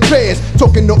needs repairs.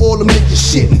 Talking to all them niggas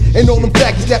shitting. And all them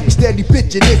faggots that be steady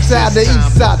bitching. Inside the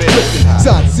east side flipping.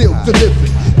 Sign sealed delivered.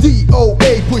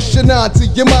 DOA pushing on to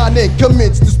your mind and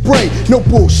commence to spray. No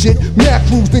bullshit.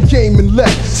 Macros then came and left.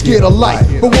 Scared of life,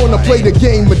 but wanna play the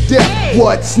game of death.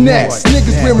 What's next?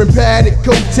 Niggas wearing padded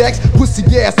Kotex. Pussy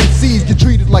gas MCs get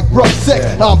treated like rough sex.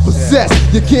 I'm possessed.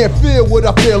 You can't feel what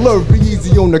I feel. Learn be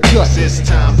easy on the cut. It's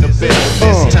time to build.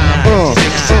 It's time to build.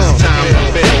 It's time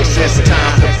to build. It's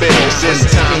time to build. It's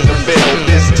time to build.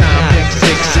 It's time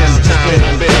to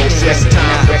build. It's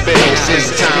time to build. It's time to build. It's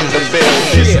time to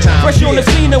build. Fresh on the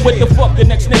scene, what the fuck the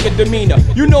next nigga demeanor.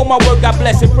 You know my work, I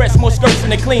bless and press more skirts than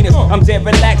the cleaners. I'm dead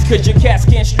relaxed cause your cats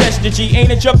can't stretch the G.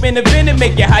 Ain't a jump in the vent and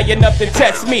make it high enough to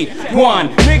test me. One,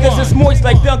 niggas is moist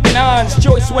like Duncan Hines.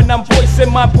 Choice when I'm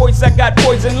voicing my voice, I got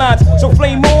poison lines. So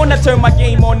flame on, I turn my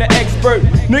game on the expert.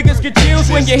 Niggas get chills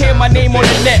when you hear my name on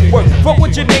the network. Fuck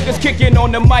with your niggas kicking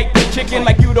on the mic with chicken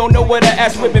like you don't know what a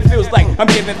ass whipping feels like. I'm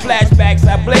giving flashbacks,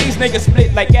 I blaze, niggas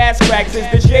split like ass cracks.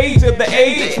 It's the shades of the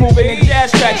age, moving in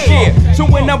jazz tracks, yeah. So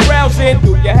when I'm browsing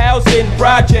through your housing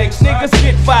projects, niggas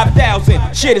get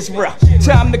 5,000, shit is rough.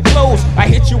 Time to close, I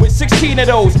hit you with 16 of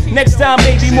those. Next time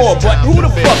maybe more, but who the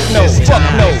fuck knows? Fuck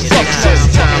knows, fuck knows.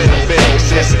 It's time to build,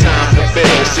 it's time to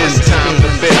build, it's time to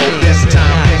build, it's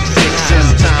time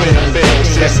to build,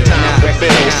 it's time to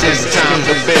build, it's time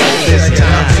to build, it's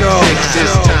time to build,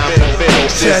 it's time to build.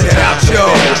 Check it out, yo.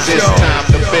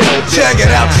 Check it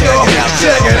out, yo.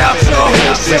 Check it out, yo.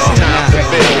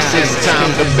 It's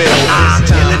time to build. I'm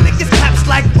killing niggas claps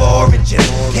like oranges.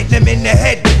 Hit them in the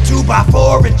head with 2 by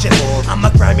 4 inches. I'm a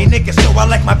grimy nigga, so I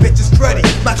like my bitches cruddy.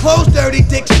 My clothes dirty,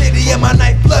 dick shitty, and my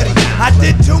knife bloody. I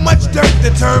did too much dirt to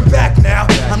turn back now.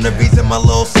 I'm the reason my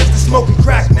little sister smoking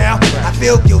crack now. I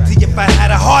feel guilty if I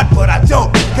had a heart, but I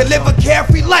don't. Could live a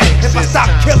carefree life if I stop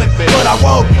killing, but I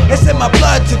won't. It's in my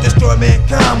blood to destroy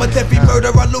mankind. With every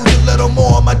murder I lose a little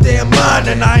more of my damn mind.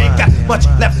 And I ain't got much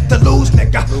left to lose,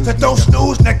 nigga. So don't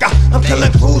snooze, nigga. I'm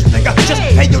killing crews, nigga. Just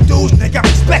pay your dues, nigga.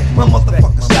 Respect my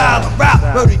motherfucking style of rap.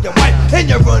 Murder your wife and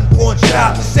your unborn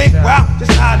child. The same route,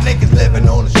 just how niggas living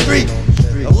on the street.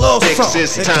 A little something.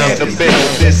 It's time to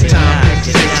build, it's time to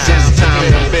build, it's time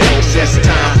to build, it's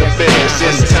time to build,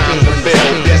 it's time to build,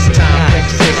 it's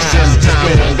time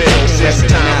to build, it's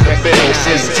time to build,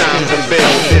 it's time to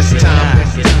build, it's time to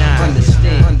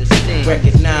build. Understand,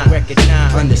 recognize,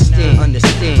 understand,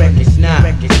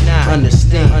 recognize,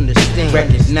 understand,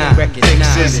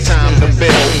 recognize, It's time to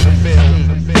build.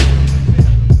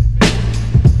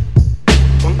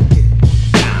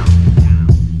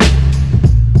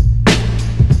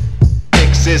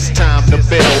 It's time to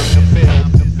build.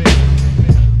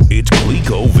 It's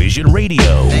ColecoVision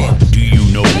Radio. Do you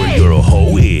know where your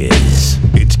hoe is?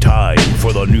 It's time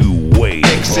for the new wave.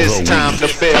 It's time to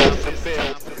build.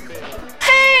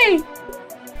 Hey!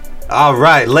 All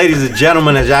right, ladies and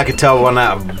gentlemen, as y'all can tell on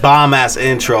that bomb-ass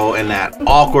intro and that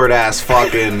awkward-ass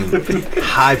fucking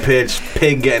high-pitched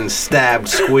pig getting stabbed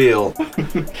squeal,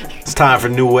 it's time for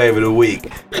New Wave of the Week.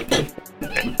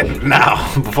 Now,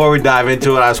 before we dive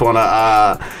into it, I just want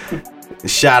to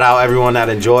shout out everyone that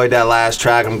enjoyed that last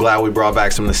track. I'm glad we brought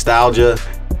back some nostalgia.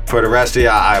 For the rest of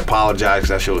y'all, I apologize because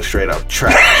that shit was straight up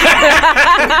trash.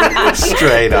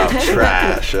 Straight up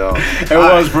trash, yo. It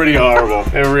was pretty horrible.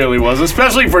 It really was.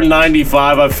 Especially for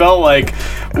 95. I felt like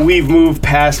we've moved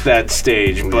past that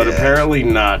stage, but apparently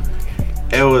not.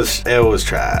 It was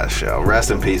trash, yo.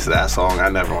 Rest in peace to that song. I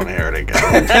never want to hear it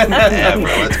again. Ever.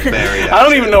 Let's bury that. I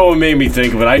don't even know what made me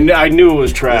think of it. I knew it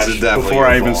was trash before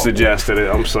I even fault. suggested it.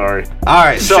 I'm sorry. All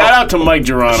right, so shout out to Mike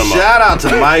Geronimo. Shout out to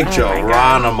Mike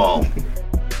Geronimo.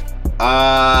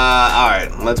 All right,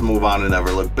 let's move on and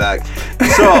never look back.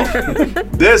 So,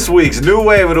 this week's New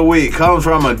Wave of the Week comes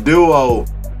from a duo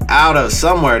out of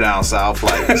somewhere down south,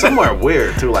 like somewhere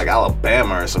weird too, like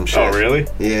Alabama or some shit. Oh, really?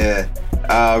 Yeah.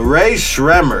 Ray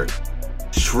Shremmer,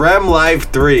 Shrem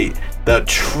Life 3, the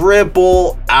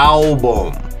triple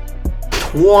album.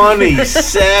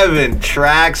 27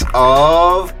 tracks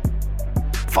of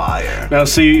fire. Now,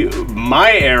 see,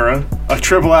 my era, a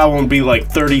triple album would be like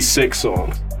 36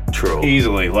 songs. True.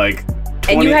 Easily, like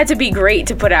 20. And you had to be great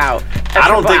to put out I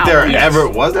don't think there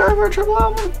album. was there ever a triple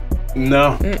album?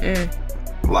 No. A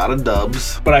lot of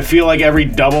dubs. But I feel like every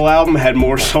double album had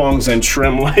more songs than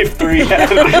Shrem Life 3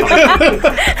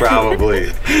 had.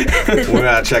 Probably. We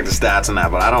gotta check the stats on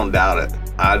that, but I don't doubt it.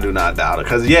 I do not doubt it.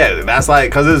 Cause yeah, that's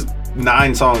like, cause it's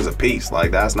 9 songs a piece.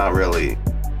 Like that's not really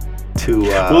too.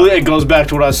 Well, it goes back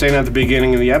to what I was saying at the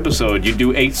beginning of the episode. You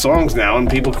do 8 songs now, and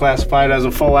people classify it as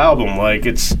a full album. Like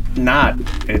it's not.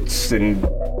 It's a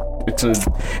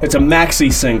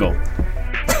maxi single.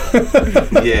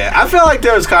 Yeah, I feel like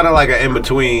there's kind of like an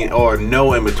in-between or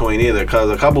no in-between either, because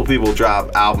a couple people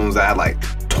dropped albums that had like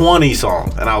 20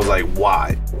 songs, and I was like,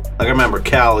 why? Like I remember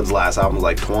Khaled's last album was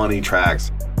like 20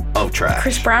 tracks of trash.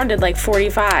 Chris Brown did like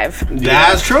 45.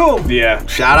 That's true. Yeah.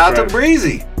 Shout out to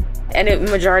Breezy. And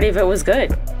the majority of it was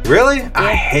good. Really? Yeah.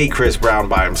 I hate Chris Brown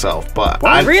by himself, but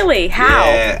really? How?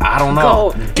 Yeah, I don't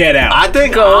know. Goat. Get out. I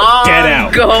think Get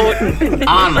out. Goat.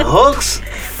 On hooks,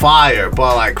 fire,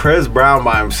 but like Chris Brown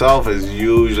by himself is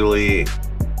usually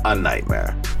a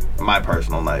nightmare. My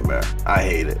personal nightmare. I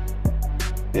hate it.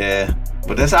 Yeah.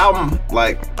 But this album,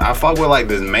 like, I fuck with like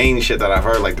this main shit that I've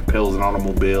heard, like the Pills and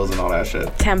Automobiles and all that shit.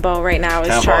 Tempo right now is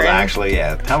Tempo's charting. actually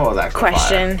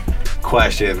Question. fire.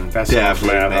 Question That sounds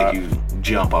definitely mad make hot. you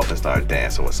jump up and start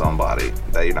dancing with somebody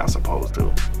that you're not supposed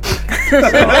to.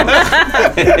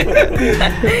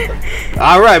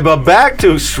 All right, but back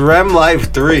to Shrem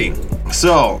Life 3.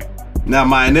 So, now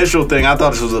my initial thing, I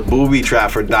thought this was a booby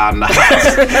trap for Don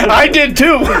Knotts. I did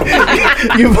too.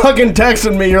 You fucking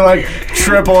texted me. You're like,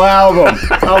 triple album.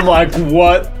 I'm like,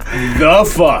 what the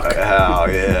fuck?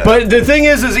 Hell yeah. But the thing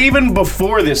is even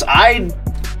before this, I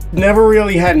never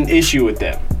really had an issue with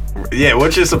them. Yeah,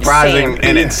 which is surprising Same.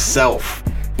 in Yeah. itself.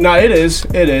 No, it is.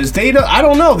 It is. I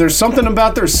don't know. There's something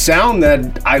about their sound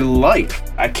that I like.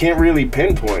 I can't really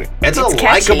pinpoint it. It's a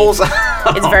catchy. likable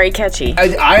sound. It's very catchy.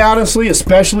 I honestly,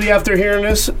 especially after hearing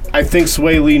this, I think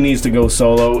Sway Lee needs to go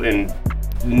solo and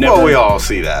never. Well, we all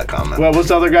see that coming. Well, what's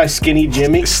the other guy? Skinny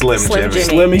Jimmy? Slim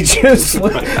Jimmy.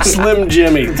 Slim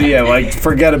Jimmy. Yeah, like,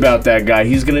 forget about that guy.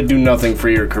 He's going to do nothing for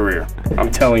your career. I'm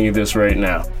telling you this right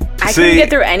now. I See- couldn't get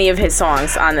through any of his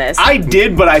songs on this. I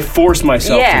did, but I forced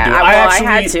myself Yeah, to do it. I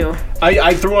had to.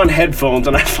 I threw on headphones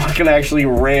and I fucking actually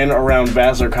ran around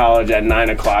Vassar College at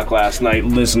 9 o'clock last night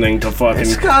listening to fucking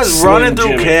This guy's Slim running through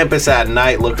Jimmy. campus at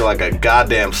night looking like a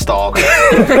goddamn stalker.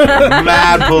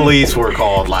 Mad police were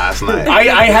called last night.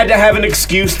 I had to have an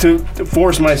excuse to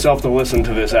force myself to listen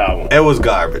to this album. It was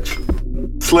garbage.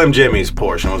 Slim Jimmy's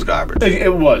portion was garbage.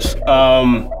 It was.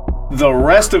 The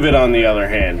rest of it, on the other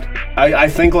hand, I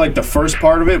think like the first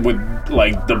part of it with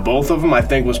like the both of them, I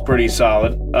think was pretty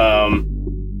solid.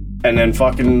 And then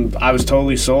fucking, I was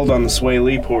totally sold on the Sway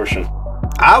Lee portion.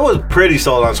 I was pretty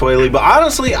sold on Sway Lee, but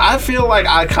honestly, I feel like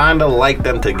I kind of like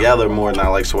them together more than I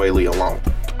like Sway Lee alone.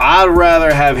 I'd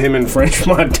rather have him and French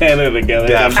Montana together.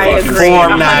 than Definitely. fucking agree,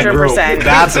 Form that group. 100%.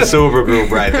 That's a super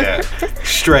group right there.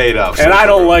 Straight up. And I super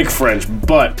don't group. like French,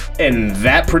 but in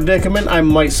that predicament, I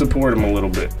might support him a little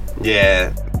bit.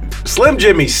 Yeah. Slim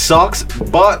Jimmy sucks,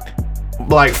 but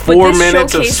like But 4 this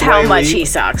minutes of showcased Sway how much Lee- he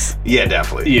sucks. Yeah,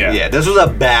 definitely. Yeah. Yeah, this was a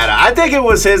bad. I think it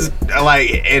was his, like,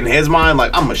 in his mind,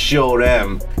 like, I'm gonna show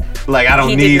them. Like, I don't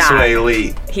He did need not. Sway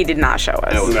Lee. He did not show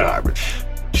us. It was No. garbage.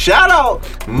 Shout out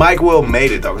Mike Will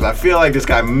made it, though, because I feel like this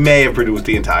guy may have produced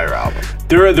the entire album.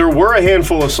 There were a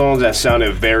handful of songs that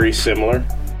sounded very similar,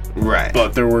 Right.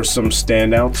 but there were some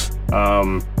standouts.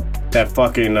 That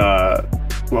fucking,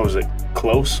 what was it?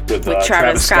 Close with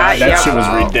Travis Scott, That yeah. shit was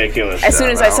Wow. ridiculous. As soon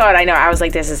as I saw it, I was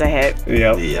like, this is a hit.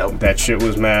 Yep. Yep. That shit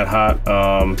was mad hot.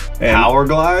 And Power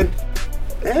Glide?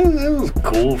 it was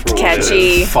cool for what it is.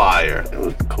 Catchy. Fire. It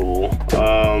was cool.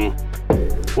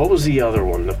 What was the other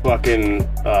one? The fucking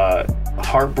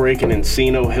Heartbreak in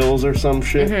Encino Hills or some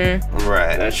shit.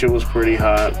 Right. That shit was pretty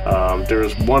hot. There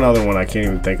was one other one, I can't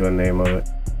even think of the name of it.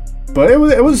 But it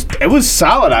was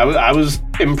solid. I was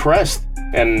impressed.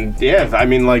 And yeah, I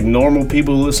mean, like, normal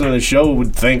people who listen to the show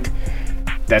would think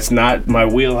that's not my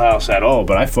wheelhouse at all,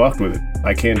 but I fucked with it.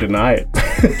 I can't deny it.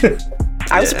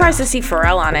 I was surprised to see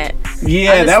Pharrell on it.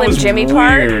 Yeah, On the that Slim was Jimmy weird.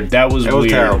 part? That was It was weird.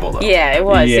 terrible, though. Yeah, it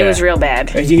was. Yeah. It was real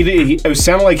bad. It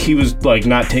sounded like he was like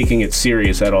not taking it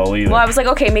serious at all either. Well, I was like,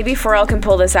 okay, maybe Pharrell can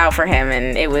pull this out for him,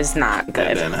 and it was not It good.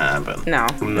 didn't happen. No,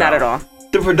 not at all.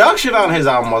 The production on his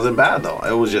album wasn't bad, though.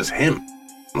 It was just him.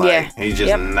 Like, Yeah. He's just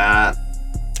Yep. not.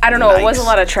 I don't know. It was a Nice.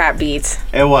 lot of trap beats.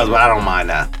 It was, but I don't mind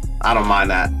that. I don't mind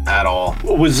that at all.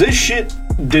 Was this shit?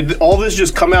 Did all this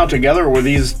just come out together, or were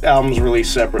these albums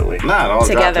released separately? Nah, it all dropped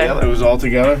Together. It together. was all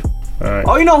together. All right.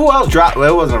 Oh, you know who else dropped?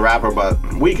 Well, it wasn't a rapper, but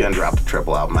Weeknd dropped a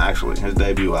triple album, actually. His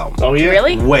debut album. Oh yeah.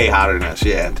 Really? Way hotter than this,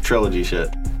 yeah. The trilogy shit.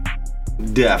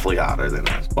 Definitely hotter than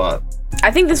this, but I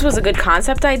think this was a good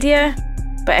concept idea,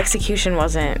 but execution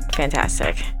wasn't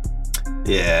fantastic.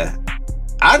 yeah.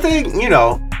 I think,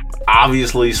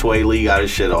 obviously Sway Lee got his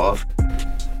shit off.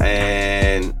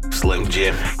 And Slim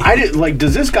Jim. I did like.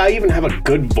 Does this guy even have a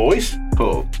good voice?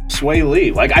 Who? Sway Lee.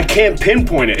 Like, I can't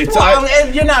pinpoint it. It's Well,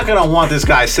 you're not gonna want this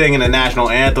guy singing the national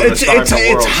anthem to start the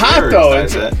World it's hot Series, though.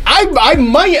 that's it. I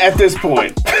might at this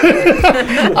point.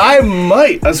 I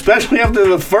might, especially after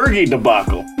the Fergie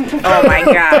debacle. Oh my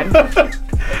god.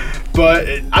 But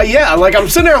yeah, like I'm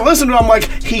sitting there listening to him, I'm like,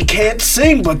 he can't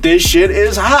sing, but this shit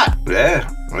is hot. Yeah,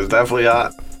 it's definitely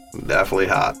hot. Definitely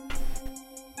hot.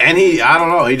 And I don't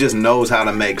know, he just knows how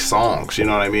to make songs, you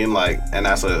know what I mean? Like, and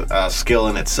that's a skill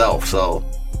in itself, so.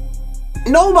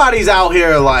 Nobody's out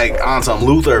here, like, on some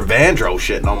Luther Vandross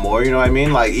shit no more, you know what I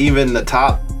mean? Like, even the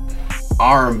top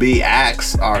R&B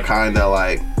acts are kind of,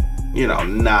 like,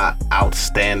 not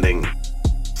outstanding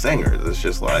singers. It's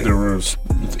just like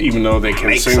even though they can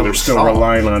make sing, some they're still songs.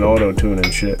 relying on auto-tune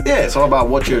and shit. Yeah, it's all about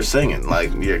what you're singing,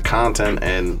 like your content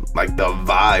and like the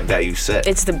vibe that you set.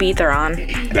 It's the beat they're on.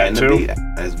 And the too. beat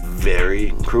is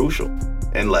very crucial,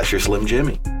 unless you're Slim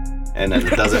Jimmy. And then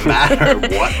it doesn't matter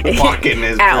what fucking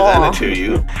is At presented all. to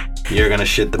you, you're gonna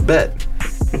shit the bed.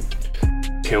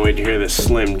 Can't wait to hear this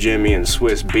Slim Jimmy and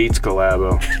Swiss Beats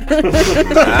collabo.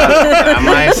 I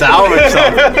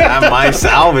might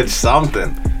salvage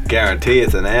something. Guarantee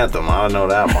it's an anthem. I don't know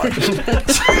that much.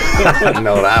 I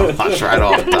know that much right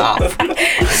off top.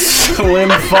 Slim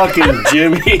fucking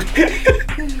Jimmy.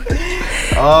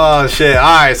 Oh shit!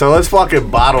 All right, so let's fucking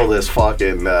bottle this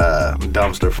fucking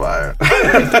dumpster fire.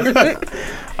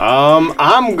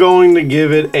 I'm going to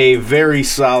give it a very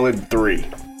solid 3.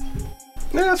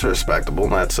 Yeah, that's respectable.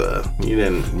 That's you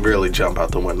didn't really jump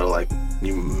out the window like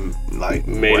you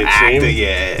Made were it acting. seem?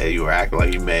 Yeah, you were acting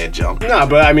like you may have jumped. No,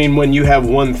 but I mean, when you have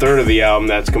 1/3 of the album,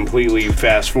 that's completely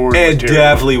fast forward. It material.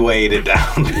 definitely weighed it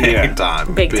down big Yeah.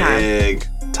 time. Big time. Big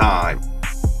time.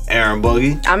 Aaron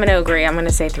Boogie. I'm gonna agree. I'm gonna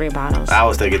say 3 bottles. I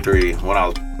was thinking 3 when I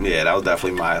was. Yeah, that was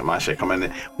definitely my shit coming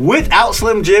in. Without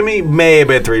Slim Jimmy, may have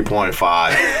been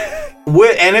 3.5.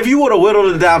 And if you would have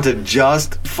whittled it down to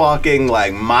just fucking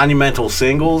like monumental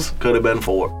singles, could have been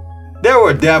 4. There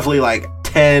were definitely like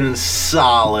 10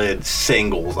 solid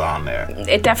singles on there.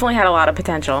 It definitely had a lot of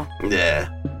potential. Yeah,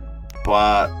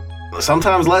 but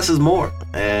sometimes less is more,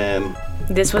 and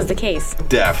This was the case.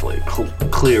 definitely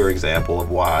clear example of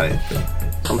why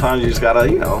sometimes you just gotta,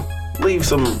 leave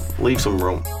some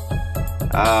room.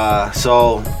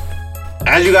 So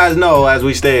as you guys know, as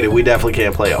we stated, we definitely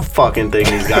can't play a fucking thing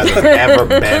these guys have ever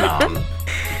been on.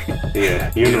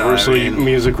 Yeah, You know what I Universal mean?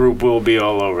 Music Group will be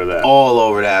all over that. All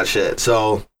over that shit.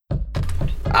 So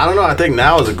I don't know. I think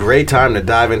now is a great time to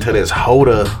dive into this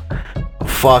Hoda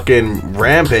fucking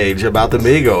rampage about the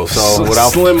Migos. So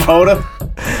without Slim Hoda?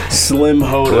 Slim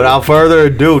Hoda. without further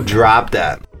ado, drop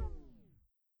that.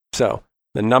 So,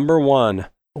 the number 1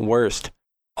 worst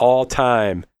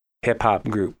all-time hip-hop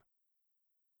group,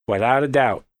 without a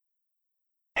doubt,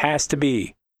 has to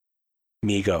be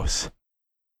Migos.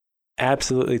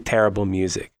 Absolutely terrible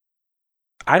music.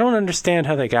 I don't understand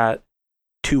how they got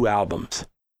 2 albums.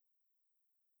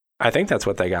 I think that's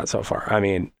what they got so far. I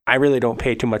mean, I really don't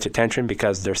pay too much attention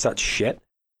because they're such shit.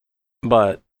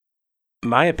 But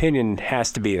my opinion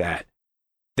has to be that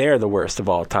they're the worst of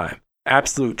all time.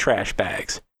 Absolute trash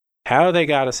bags. How they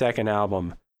got a second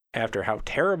album after how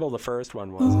terrible the first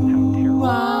one was and how terrible.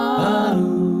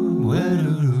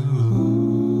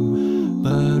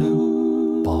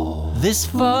 This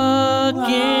fucking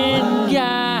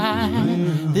guy,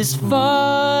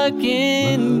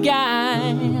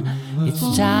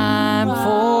 it's time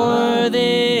for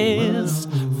this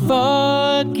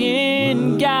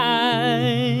fucking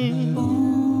guy.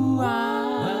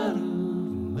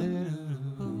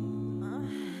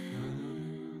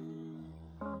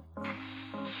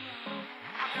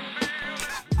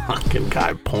 Fucking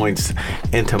guy points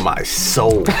into my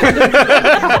soul.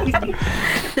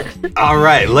 All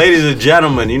right, ladies and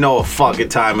gentlemen, you know what fucking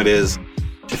time it is.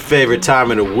 It's your favorite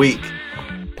time of the week.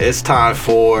 It's time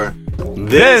for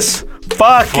this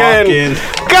fucking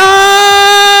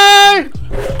guy.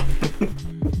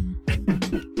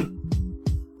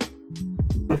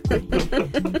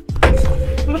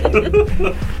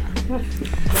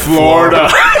 Florida.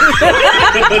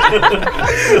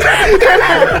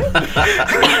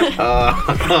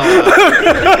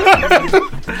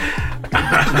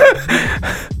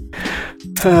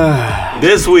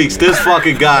 This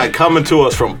fucking guy coming to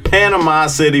us from Panama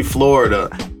City, Florida.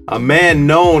 A man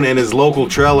known in his local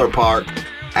trailer park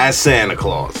as Santa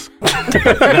Claus.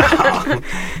 Now,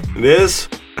 this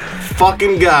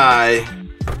fucking guy,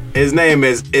 his name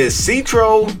is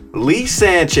Isidro Lee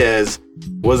Sanchez,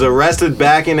 was arrested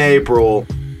back in April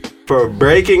for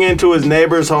breaking into his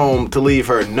neighbor's home to leave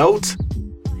her notes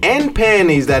and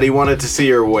panties that he wanted to see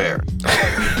her wear.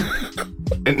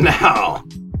 Now,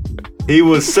 he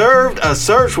was served a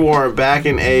search warrant back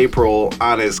in April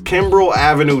on his Kimbrell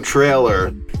Avenue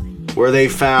trailer where they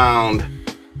found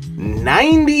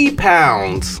 90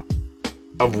 pounds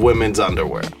of women's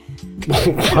underwear.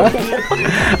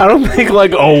 I don't think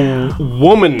like a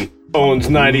woman owns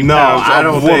 90 pounds I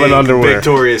don't of woman think underwear.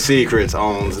 Victoria's Secrets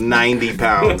owns 90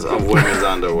 pounds of women's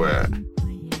underwear.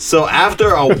 So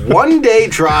after a one-day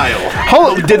trial...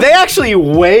 Hold on, did they actually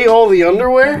weigh all the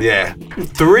underwear? Yeah.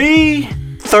 3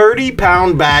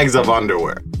 30-pound bags of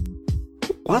underwear.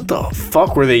 What the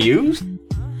fuck were they used?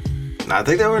 I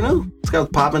think they were new. It's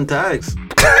got popping tags.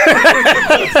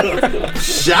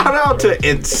 Shout out to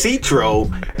Incitro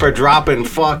for dropping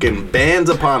fucking bands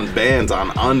upon bands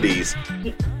on undies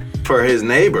for his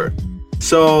neighbor.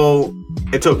 So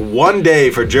it took 1 day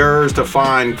for jurors to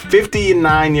find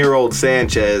 59-year-old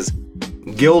Sanchez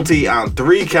guilty on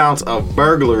 3 counts of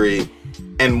burglary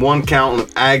and 1 count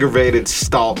of aggravated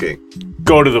stalking.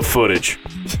 Go to the footage.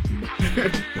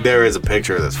 There is a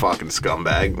picture of this fucking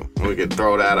scumbag. We could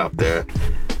throw that up there.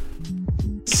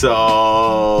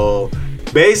 So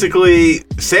basically,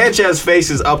 Sanchez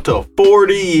faces up to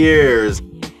 40 years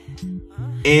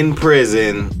in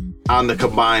prison on the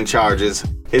combined charges.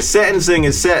 His sentencing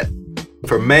is set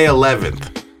for May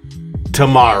 11th,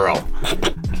 tomorrow.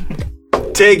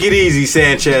 Take it easy,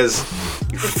 Sanchez.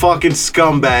 You fucking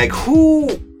scumbag.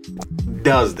 Who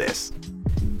does this?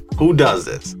 Who does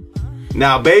this?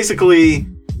 Now, basically,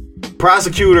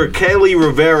 prosecutor Kelly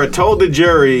Rivera told the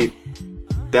jury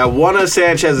that one of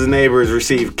Sanchez's neighbors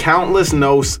received countless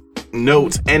notes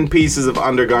and pieces of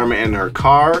undergarment in her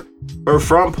car, her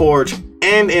front porch,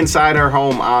 and inside her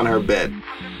home on her bed.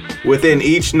 Within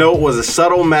each note was a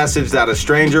subtle message that a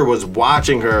stranger was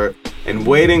watching her and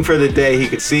waiting for the day he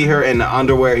could see her in the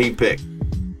underwear he picked.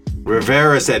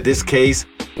 Rivera said this case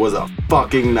was a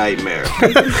fucking nightmare.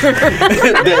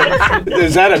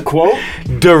 Is that a quote?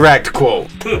 Direct quote.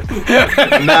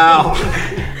 Now,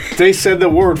 they said the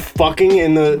word fucking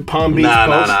in the Palm Beach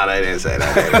Post? No, they didn't say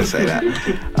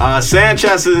that.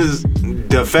 Sanchez's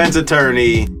defense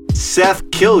attorney, Seth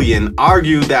Killian,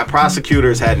 argued that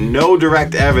prosecutors had no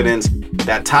direct evidence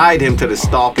that tied him to the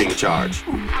stalking charge.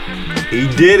 He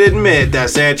did admit that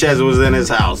Sanchez was in his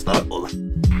house, though.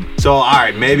 So,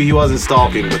 alright, maybe he wasn't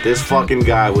stalking, but this fucking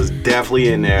guy was definitely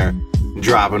in there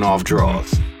dropping off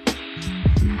drawers.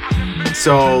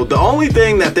 So, the only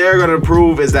thing that they're going to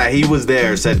prove is that he was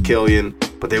there, said Killian,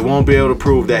 but they won't be able to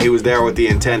prove that he was there with the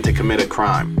intent to commit a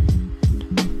crime.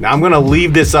 Now, I'm going to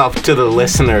leave this up to the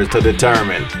listeners to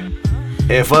determine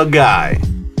if a guy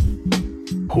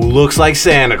who looks like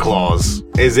Santa Claus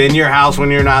is in your house when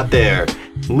you're not there,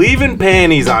 leaving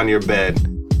panties on your bed,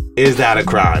 is that a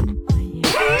crime?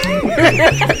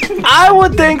 I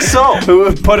would think so.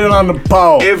 Put it on the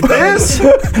bow. If this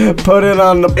Put it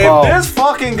on the bow. If this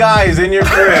fucking guy is in your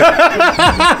crib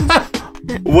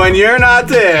when you're not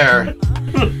there,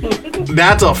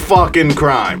 that's a fucking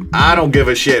crime. I don't give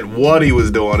a shit what he was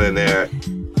doing in there.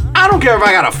 I don't care if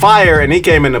I got a fire and he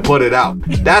came in to put it out.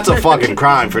 That's a fucking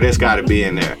crime for this guy to be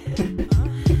in there.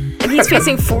 And he's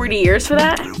facing 40 years for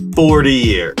that? 40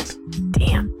 years.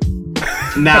 Damn.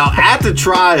 Now, at the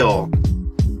trial,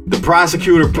 the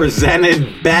prosecutor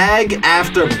presented bag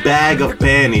after bag of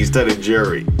panties to the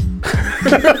jury.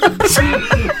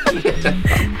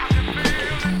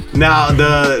 Now,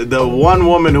 the one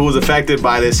woman who was affected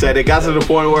by this said it got to the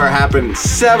point where it happened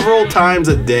several times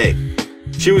a day.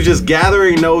 She was just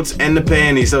gathering notes and the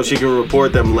panties so she could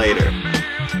report them later.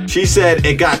 She said,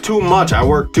 it got too much. I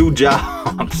worked 2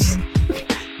 jobs.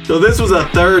 So this was a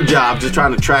 3rd job, just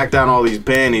trying to track down all these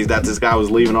panties that this guy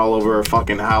was leaving all over her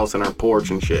fucking house and her porch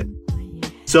and shit.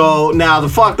 So now the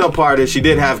fucked up part is she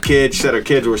did have kids. She said her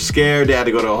kids were scared. They had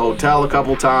to go to a hotel a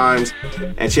couple times,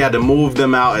 and she had to move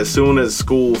them out as soon as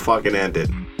school fucking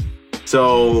ended.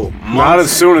 So not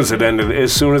as soon as it ended,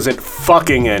 as soon as it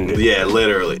fucking ended. Yeah,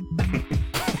 literally.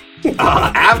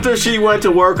 After she went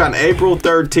to work on April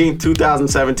 13th,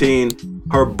 2017,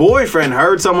 her boyfriend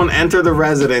heard someone enter the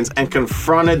residence and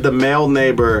confronted the male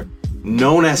neighbor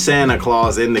known as Santa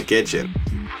Claus in the kitchen.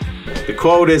 The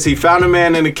quote is, he found a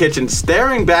man in the kitchen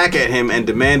staring back at him and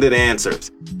demanded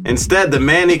answers. Instead, the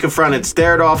man he confronted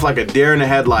stared off like a deer in the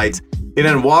headlights. He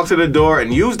then walked to the door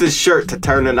and used his shirt to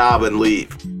turn the knob and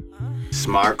leave.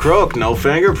 Smart crook, no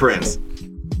fingerprints.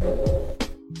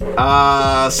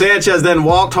 Sanchez then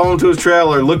walked home to his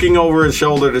trailer, looking over his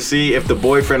shoulder to see if the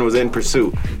boyfriend was in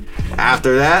pursuit.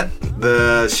 After that,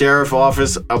 the sheriff's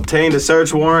office obtained a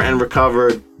search warrant and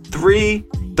recovered 3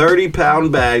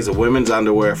 30-pound bags of women's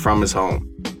underwear from his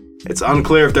home. It's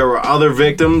unclear if there were other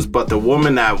victims, but the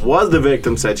woman that was the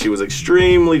victim said she was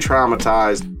extremely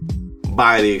traumatized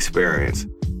by the experience.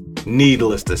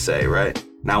 Needless to say, right?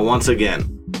 Now, once again,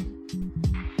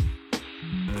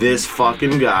 this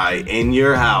fucking guy in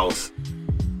your house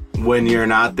when you're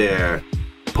not there,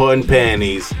 putting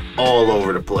panties all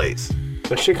over the place.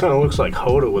 That shit kind of looks like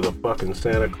Hoda with a fucking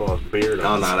Santa Claus beard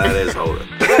on. Oh, no, that is Hoda.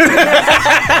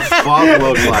 Fuck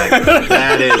looks like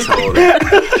that is Hoda.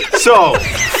 So,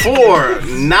 for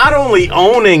not only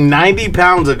owning 90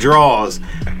 pounds of drawers,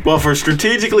 but for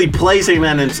strategically placing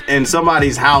them in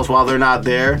somebody's house while they're not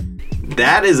there,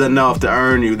 that is enough to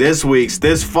earn you this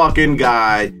fucking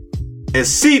guy,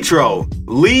 Isidro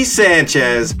Lee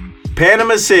Sanchez,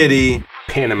 Panama City.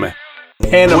 Panama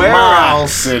Where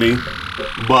else City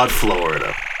but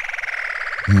Florida?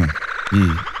 Yeah.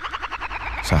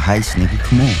 It's a heist, nigga.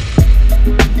 Come on.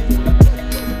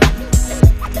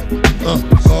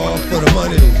 All for the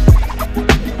money.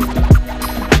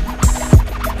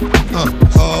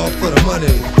 All for the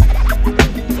money.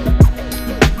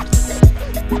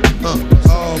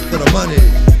 All for the money.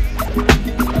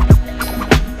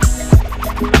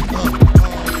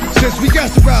 Since we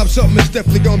got to rob something, it's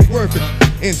definitely gonna be worth it.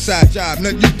 Inside job,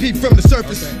 nothing you peep from the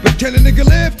surface. But can a nigga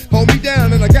live? Hold me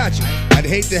down and I got you. I'd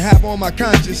hate to have on my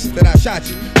conscience that I shot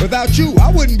you. Without you,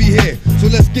 I wouldn't be here. So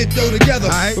let's get dough together.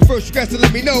 Right. But first you got to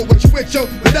let me know what you with, yo,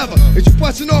 whatever. Is you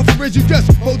busting off or is you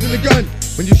just holding the gun?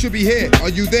 When you should be here, are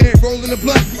you there rolling the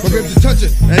blunt? My ribs are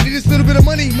touching, and I need this little bit of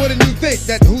money more than you think.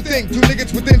 That who think 2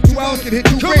 niggas within 2 hours can hit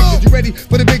 2 grades? Are you ready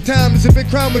for the big time? It's a big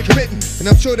crime we're committing, and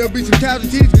I'm sure there'll be some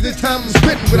casualties. Cause this time I'm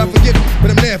spitting, but I forget what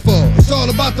I'm there for. It's all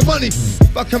about the money.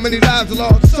 Fuck how many lives are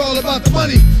lost. It's all about the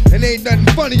money, and ain't nothing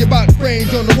funny about the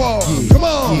brains on the wall. Come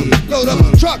on, load up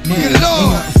the truck, get it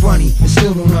all. Ain't nothing funny, and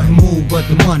still don't nothing move but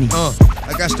the money.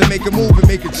 I got to make a move and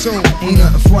make it soon. Ain't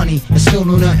nothing funny, and still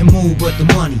don't nothing move but the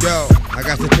money. Yo, I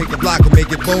got to take a block and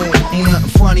make it boom. Ain't nothing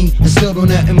funny, and still don't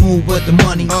nothing move but the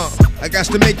money. I got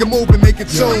to make a move and make it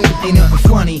soon. Ain't nothing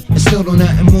funny, and still don't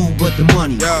nothing move but the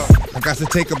money. Yo, I got to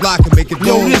take a block and make it boom.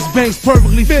 Yo, this bank's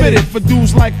perfectly fitted for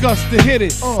dudes like us to hit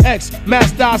it. X,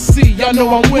 Master IC, y'all know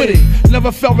I'm with it.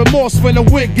 Never felt remorse when the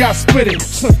wig got spitted.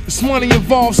 It's money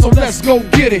involved, so let's go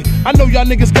get it. I know y'all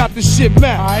niggas got this shit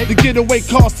mad. The getaway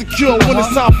car secure when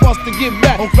it's time for us to get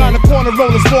back. Round the corner,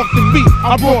 rollers walk the beat.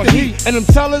 I brought the heat, and them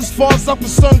tellers, far as I'm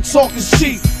concerned, talking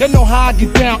cheap. They know how I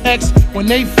get down, X. When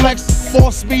they flex,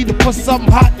 force me to put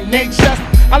something hot in their chest.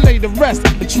 I lay the rest,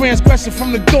 the transgression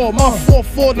from the door. My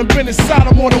 4-4 done been inside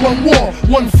of more than one war,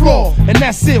 one floor, and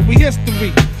that's it, we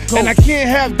history. And I can't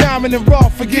have Diamond and Raw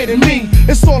forgetting me.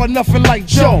 It's all or nothing like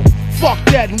Joe. Fuck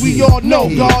that, and we all know,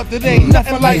 God, that ain't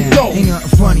nothing like dough. Ain't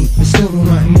nothing funny, and still don't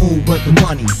nothing move but the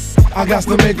money. I got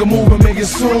to make a move and make it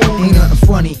soon. Ain't nothing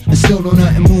funny, and still don't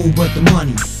nothing move but the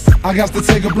money. I got to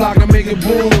take a block and make it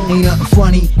boom. Ain't nothing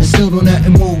funny, and still don't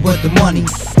nothing move but the money.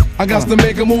 I got to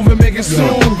make a move and make it soon.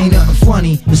 Ain't nothing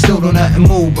funny, and still don't nothing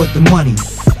move but the money.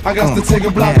 I got to take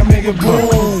a block and make it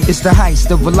boom. It's the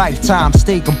heist of a lifetime,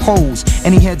 stay composed.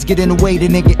 Any heads get in the way, the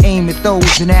nigga aim at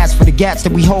those. And ask for the gats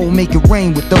that we hold, make it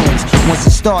rain with those. Once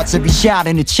it starts, every shot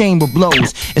in the chamber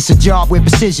blows. It's a job with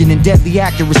precision and deadly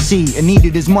accuracy, and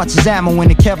needed as much as ammo in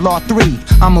the Kevlar 3.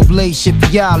 I'm a blaze shit for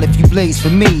y'all if you blaze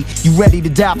for me. You ready to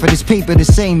die for this paper the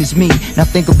same as me. Now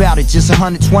think about it, just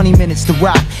 120 minutes to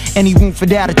rock. Any room for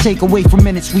that to take away from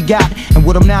minutes we got. And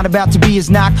what I'm not about to be is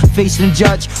not facing a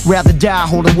judge. Rather die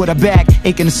holding with a bag,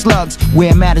 aching the slugs.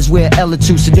 Where it matters, where L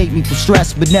to sedate me for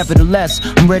stress. But nevertheless,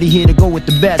 I'm ready here to go with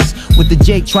the best. With the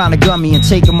Jake trying to gun me and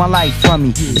taking my life from me.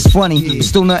 It's funny, but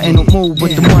still nothing to move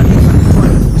but the money.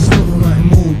 Still don't nothing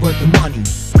move but the money.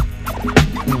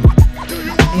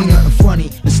 Ain't nothing funny,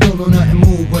 but still don't nothing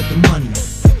move but the money.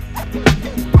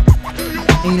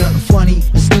 Ain't nothing funny,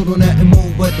 but still don't nothing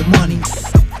move but the money.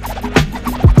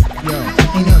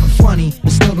 Ain't nothing funny,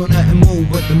 but still don't nothing move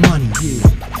but the money.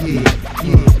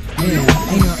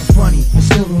 Ain't nothing funny, but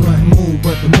still don't nothing move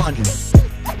but the money.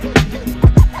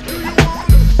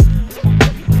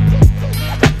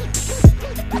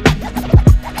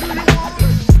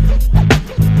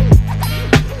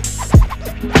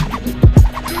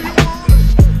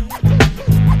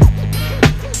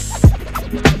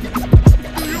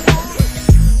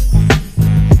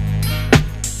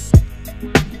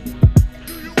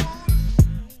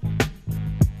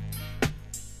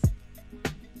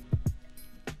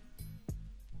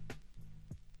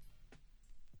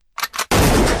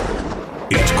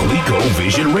 It's Glico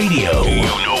Vision Radio. Do you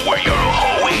know where your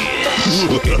hoe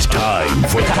is? It's time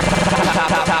for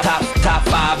Top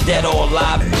 5 dead or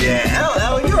alive. Yeah,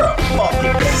 hell, you're a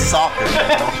fucking sucker.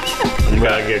 You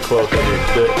gotta get close on your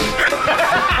dick.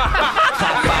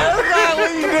 Top 5.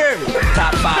 What you did?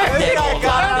 Top 5 dead or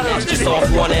alive. It's just off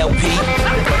one LP.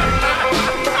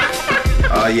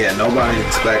 Yeah, nobody's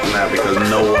expecting that because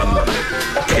no one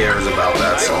cares about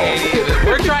that song.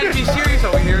 We're trying to be serious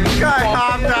over here. Guy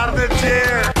hopped out of the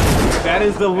chair. That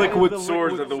is the liquid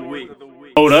swords of the week.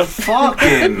 Hoda.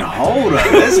 Fucking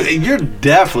Hoda. You're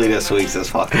definitely this week's this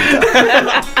fucking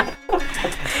guy.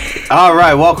 All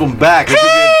right, welcome back. As you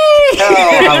can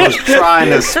tell, I was trying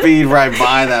to speed right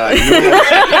by that.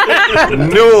 I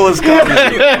knew it was coming.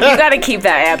 You gotta keep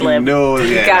that ad lib.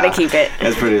 You gotta keep it.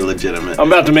 That's pretty legitimate. I'm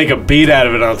about to make a beat out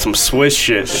of it on some Swiss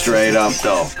shit. Straight up,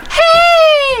 though.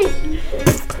 Hey!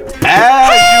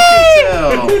 As you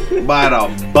can tell by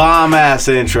the bomb-ass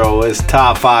intro, it's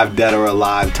top 5 Dead or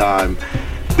Alive time.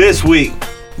 This week,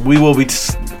 we will be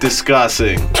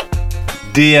discussing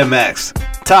DMX.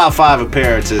 Top 5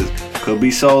 appearances. Could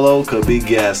be solo, could be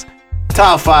guest.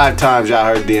 Top 5 times y'all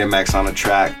heard DMX on the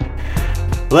track.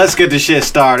 Let's get the shit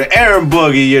started. Aaron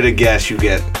Boogie, you're the guest. You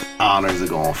get honors of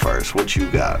going first. What you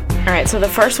got? All right, so the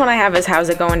first one I have is How's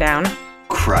It Going Down?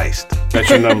 Christ. That's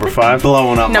your number 5?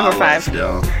 Blowing up Number my 5. list,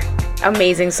 yo.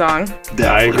 Amazing song. Definitely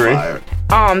I agree. Fire.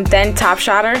 Then Top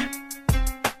Shotter.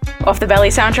 Off the Belly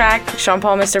soundtrack. Sean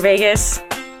Paul, Mr. Vegas.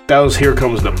 That was Here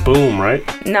Comes the Boom, right?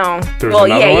 No. There's well,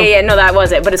 another one? yeah. No, that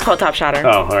was it, but it's called Top Shotter.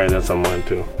 Oh, all right, that's on mine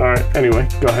too. All right, anyway,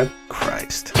 go ahead.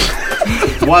 Christ.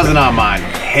 Wasn't on mine.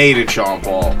 Hated Sean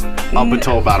Paul up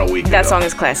until about a week ago. That song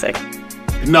is classic.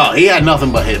 No, he had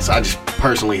nothing but hits. I just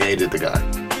personally hated the guy.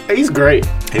 He's great.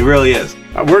 He really is.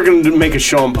 We're going to make a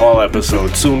Sean Paul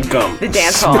episode soon come. The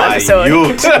dance hall My episode.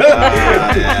 youth.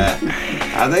 Yeah.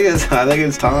 I think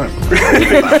it's time.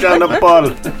 Sean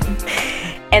Paul.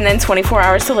 And then 24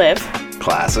 Hours to Live.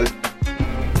 Classic.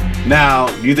 Now,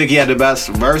 you think he had the best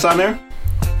verse on there?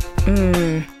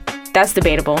 That's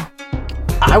debatable.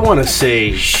 I want to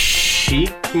say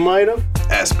Sheik might have.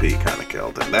 SP kind of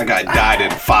killed it. That guy died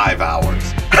in 5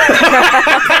 hours.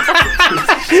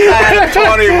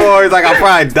 24, he's like, I'll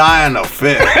probably die in a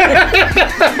fit.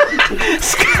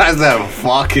 This guy's that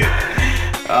fucking...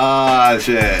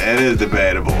 shit. It is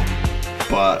debatable.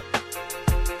 But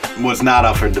what's not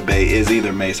up for debate is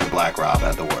either Mace or Black Rob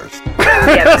at the worst.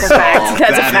 Yeah, that's a fact.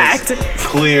 That's a That is fact.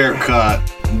 clear cut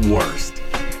worst.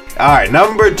 All right,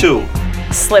 number 2.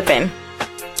 Slippin'.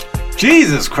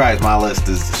 Jesus Christ, my list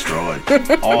is destroyed.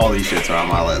 All these shits are on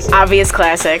my list. Obvious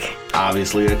classic.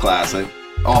 Obviously a classic.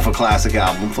 Off a classic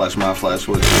album, Flesh My Flesh,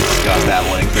 which we discussed that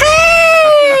length.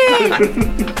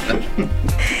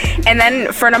 And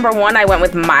then for number 1, I went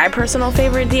with my personal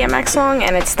favorite DMX song,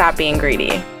 and it's Stop Being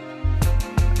Greedy.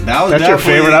 That was That's your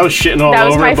favorite? I was shitting all That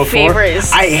was over my it before. favorite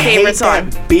song.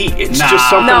 That beat. It's Nah. just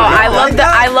something. No, about I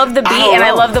it. love the beat, don't and I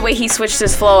know. love the way he switched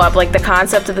his flow up. Like, the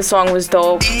concept of the song was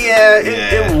dope. Yeah,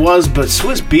 it was, but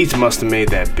Swiss Beats must have made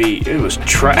that beat. It was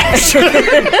trash. I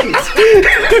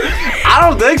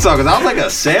don't think so, because that was like a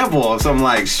sample of some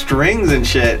like strings and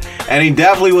shit, and he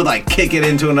definitely would like kick it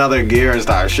into another gear and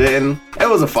start shitting. It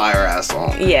was a fire ass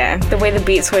song. Yeah, the way the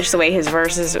beat switched, the way his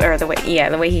verses, or the way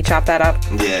he chopped that up.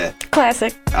 Yeah.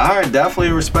 Classic. All right, definitely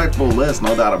a respectable list,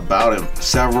 no doubt about it.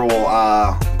 Several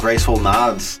graceful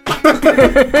nods.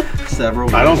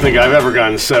 Several. I don't think I've ever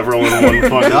gotten several in one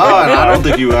fucking. No, I don't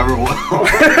think you ever will.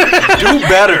 Do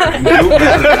better. Do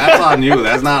better. That's on you.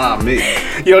 That's not on me.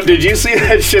 Yo, did you see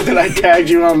that shit that I tagged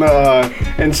you on the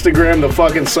Instagram? The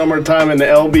fucking summertime in the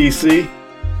LBC.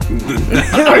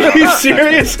 Are you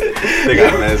serious? I think I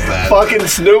missed that. Fucking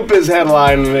Snoop is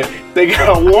headlining it. They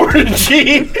got Warren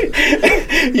G.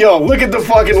 Yo, look at the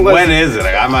fucking list. When is it?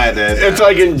 I might have to. It's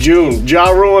like in June. Ja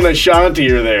Rule and Ashanti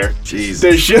are there. Jesus.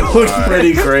 This shit looks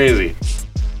pretty crazy.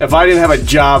 If I didn't have a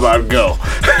job, I'd go.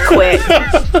 Quit.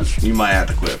 You might have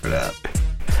to quit for that.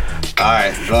 All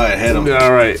right, go ahead, hit him.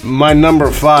 All right, my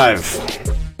number 5.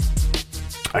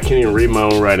 I can't even read my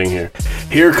own writing here.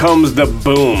 Here Comes the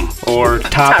Boom, or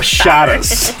Top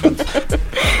Shotters.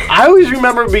 I always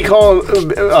remember being called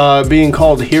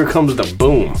Here Comes the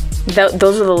Boom.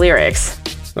 Those are the lyrics.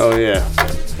 Oh, yeah.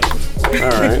 All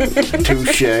right.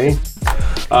 Touche.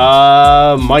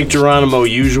 Mike Geronimo,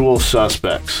 Usual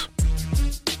Suspects.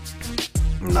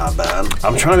 Not bad.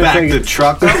 I'm trying to Back think. the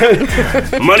truck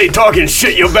up. Money talking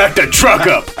shit, you back the truck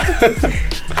up.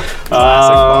 Classic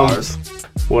bars.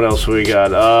 What else we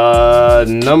got?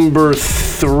 Number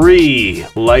 3,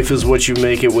 Life Is What You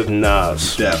Make It with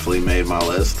Nas. Definitely made my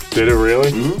list. Did it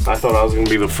really? Mm-hmm. I thought I was going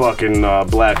to be the fucking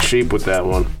black sheep with that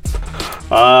one.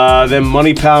 Then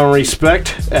Money, Power, and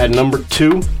Respect at number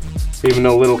 2, even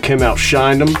though Lil' Kim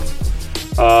outshined him.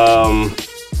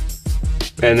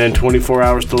 And then 24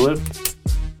 Hours to Live.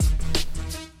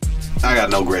 I got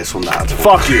no graceful nods.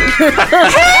 Fuck you.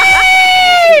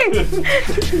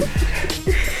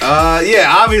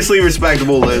 Yeah, obviously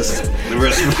respectable list.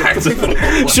 Respectable.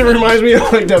 Shit reminds me of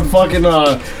like that fucking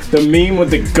the meme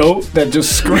with the goat that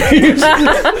just screams.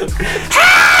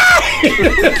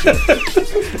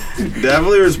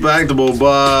 Definitely respectable,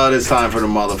 but it's time for the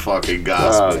motherfucking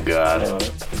gospel. Oh god.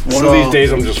 One of these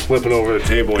days I'm just flipping over the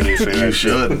table when you say that. You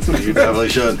should. You definitely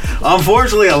should.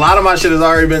 Unfortunately, a lot of my shit has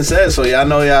already been said, so y'all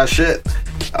know y'all shit.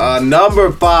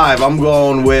 Number 5, I'm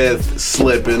going with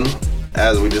Slippin',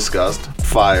 as we discussed.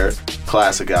 Fire.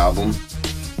 Classic album.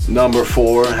 Number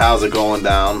 4, How's It Going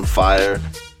Down? Fire.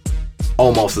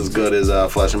 Almost as good as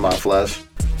Flesh in My Flesh.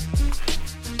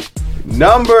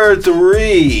 Number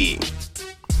 3,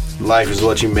 Life Is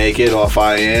What You Make It off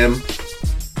I Am.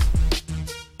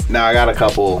 Now I got a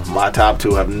couple. My top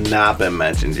 2 have not been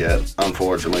mentioned yet,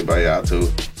 unfortunately, by y'all two.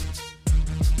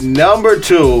 Number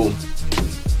 2,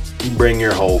 Bring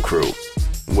Your Whole Crew,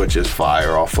 which is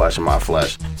fire off Flesh of My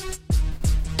Flesh.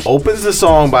 Opens the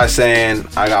song by saying,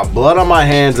 I got blood on my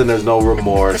hands and there's no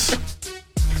remorse.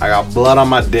 I got blood on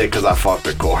my dick because I fucked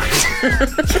the corpse.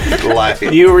 Like,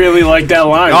 you really like that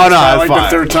line. Oh, no, it's that's like fire. the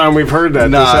third time we've heard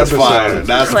that. No, this that's episode. fire.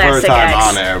 That's Classic the first time X.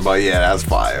 on there, but yeah, that's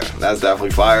fire. That's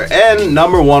definitely fire. And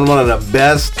number 1, one of the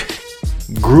best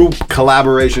group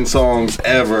collaboration songs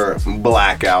ever,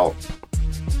 Blackout.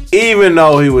 Even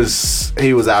though he was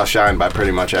outshined by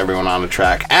pretty much everyone on the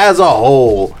track, as a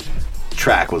whole,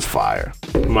 track was fire.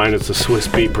 Minus the Swiss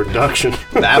Beat production.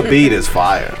 That beat is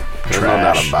fire. There's no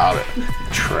doubt Trash. about it.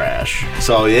 Trash.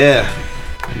 So yeah,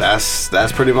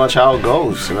 that's pretty much how it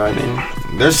goes. You know what I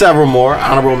mean? There's several more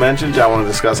honorable mentions. Y'all want to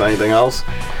discuss anything else?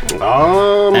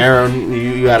 Aaron,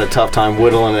 you had a tough time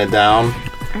whittling it down.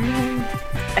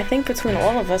 I think between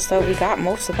all of us, though, we got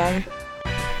most of them.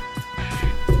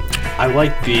 I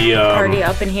like the Party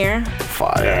Up in Here.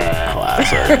 Fire.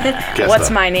 Classic. Guess What's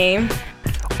the- My Name?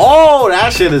 Oh,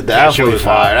 that shit is definitely was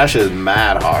fire. hard. That shit is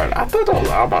mad hard. I thought that was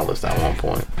on my list at one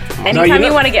point. Anytime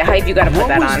you want to get hype, you got to put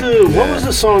that on. What was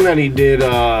the song that he did?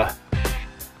 I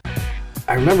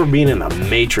remember being in the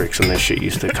Matrix and this shit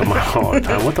used to come out all the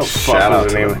time. What the fuck Shout out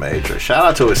was to the the name? Matrix. Shout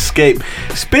out to Escape.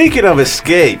 Speaking of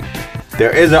Escape,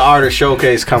 there is an artist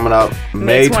showcase coming up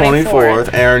May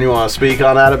 24th. Aaron, you want to speak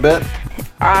on that a bit?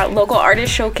 Local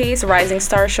Artist Showcase, Rising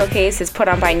Star Showcase is put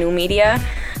on by New Media.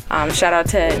 Shout out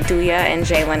to Duya and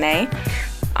Jay Lene.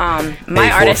 My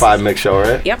 845 artist. Mix Show,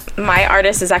 right? Yep. My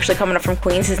artist is actually coming up from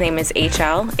Queens. His name is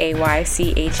HL,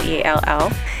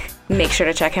 AYCHELL. Make sure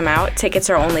to check him out. Tickets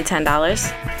are only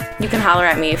 $10. You can holler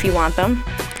at me if you want them.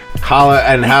 Holla,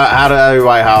 and how do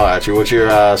everybody holler at you? What's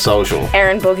your social?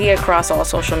 Aaron Boogie across all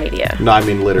social media. No, I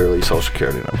mean literally social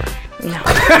security number. No.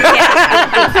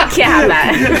 Can't have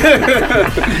that.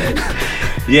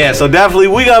 Yeah, so definitely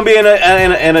we gonna be in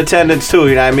attendance too.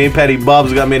 You know what I mean? Petty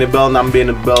Bub's gonna be in the building. I'm gonna be in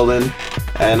the building,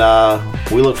 and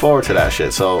we look forward to that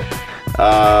shit. So,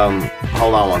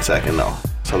 hold on one second though.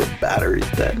 So the battery's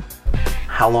dead.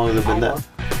 How long has it been dead?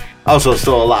 Oh, so it's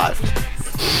still alive.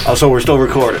 Oh, so we're still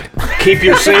recording. Keep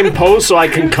your same pose so I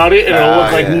can cut it and it'll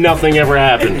look like nothing ever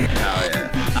happened.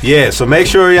 Yeah, so make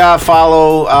sure y'all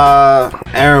follow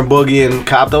Aaron Boogie and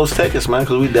cop those tickets, man,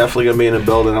 because we definitely gonna be in the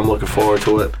building. I'm looking forward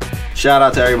to it. Shout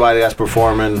out to everybody that's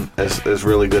performing. It's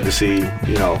really good to see,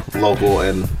 you know, local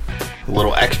and a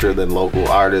little extra than local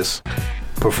artists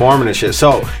performing and shit.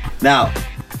 So now,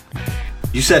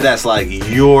 you said that's like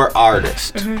your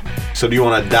artist. Mm-hmm. So do you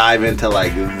want to dive into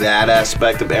like that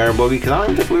aspect of Aaron Boogie? Because I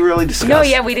don't think we really discussed. No,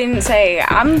 yeah, we didn't say.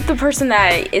 I'm the person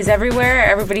that is everywhere.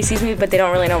 Everybody sees me, but they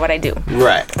don't really know what I do.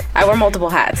 Right. I wear multiple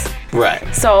hats. Right.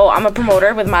 So I'm a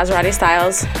promoter with Maserati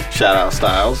Styles. Shout out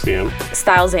Styles. Yeah.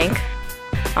 Styles Inc.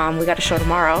 We got a show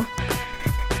tomorrow.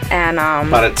 And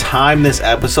by the time this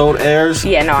episode airs,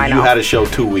 yeah, no, I know. You had a show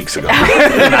 2 weeks ago. I'm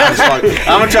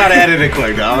gonna try to edit it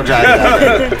quick though. I'm gonna try to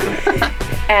edit it.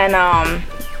 And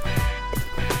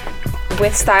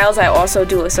with Styles, I also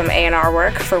do some A&R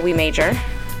work for We Major.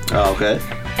 Oh, okay.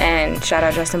 And shout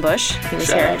out Justin Bush. He was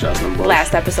Shout here out Justin Bush.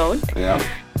 last episode. Yeah.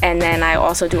 And then I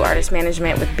also do artist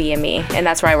management with BME, and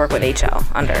that's where I work with HL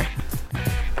under.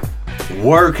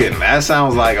 Working. That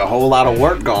sounds like a whole lot of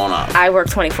work going on. I work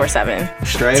 24/7.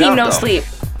 Straight Team up, no though. sleep.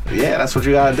 Yeah, that's what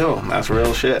you gotta do. That's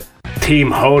real shit. Team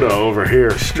Hoda over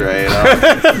here. Straight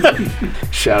up.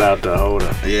 Shout out to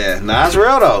Hoda. Yeah, nah, that's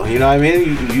real though. You know what I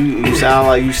mean? You sound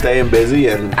like you staying busy,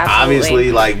 and Absolutely.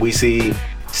 obviously, like we see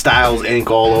Styles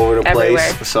Inc. all over the place.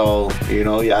 Everywhere. So you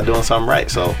know, y'all doing something right.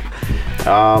 So,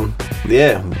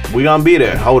 yeah, we gonna be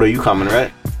there. Hoda, you coming,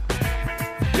 right?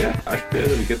 Yeah, I should be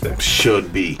able to get there.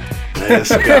 Should be. This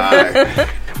guy.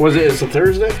 It's a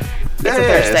Thursday? It's a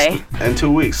Thursday. It's in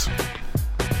 2 weeks.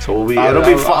 So we'll be. I'll- It'll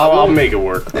be I'll- fun. I'll make it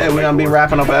work. Yeah, we're gonna be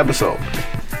wrapping up an episode.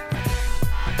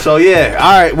 So yeah,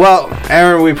 all right. Well,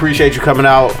 Aaron, we appreciate you coming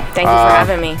out. Thank you for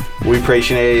having me. We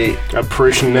appreciate.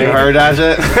 Appreciate. You heard that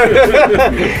shit?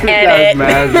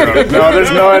 Edit. No,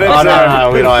 there's no edit. Oh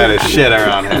no, we don't edit shit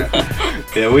around here.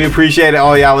 Yeah, we appreciate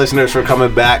all y'all listeners for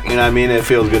coming back. You know what I mean? It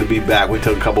feels good to be back. We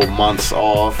took a couple months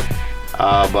off,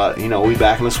 but you know we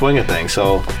back in the swing of things.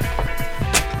 So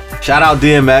shout out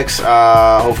DMX.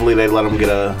 Hopefully they let him get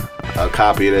a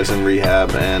copy of this in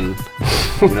rehab, and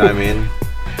you know what I mean.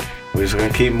 We're just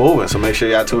gonna keep moving. So make sure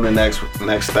y'all tune in next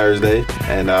Thursday,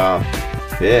 and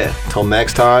yeah, till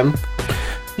next time.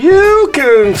 You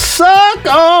can suck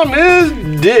on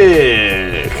his dick.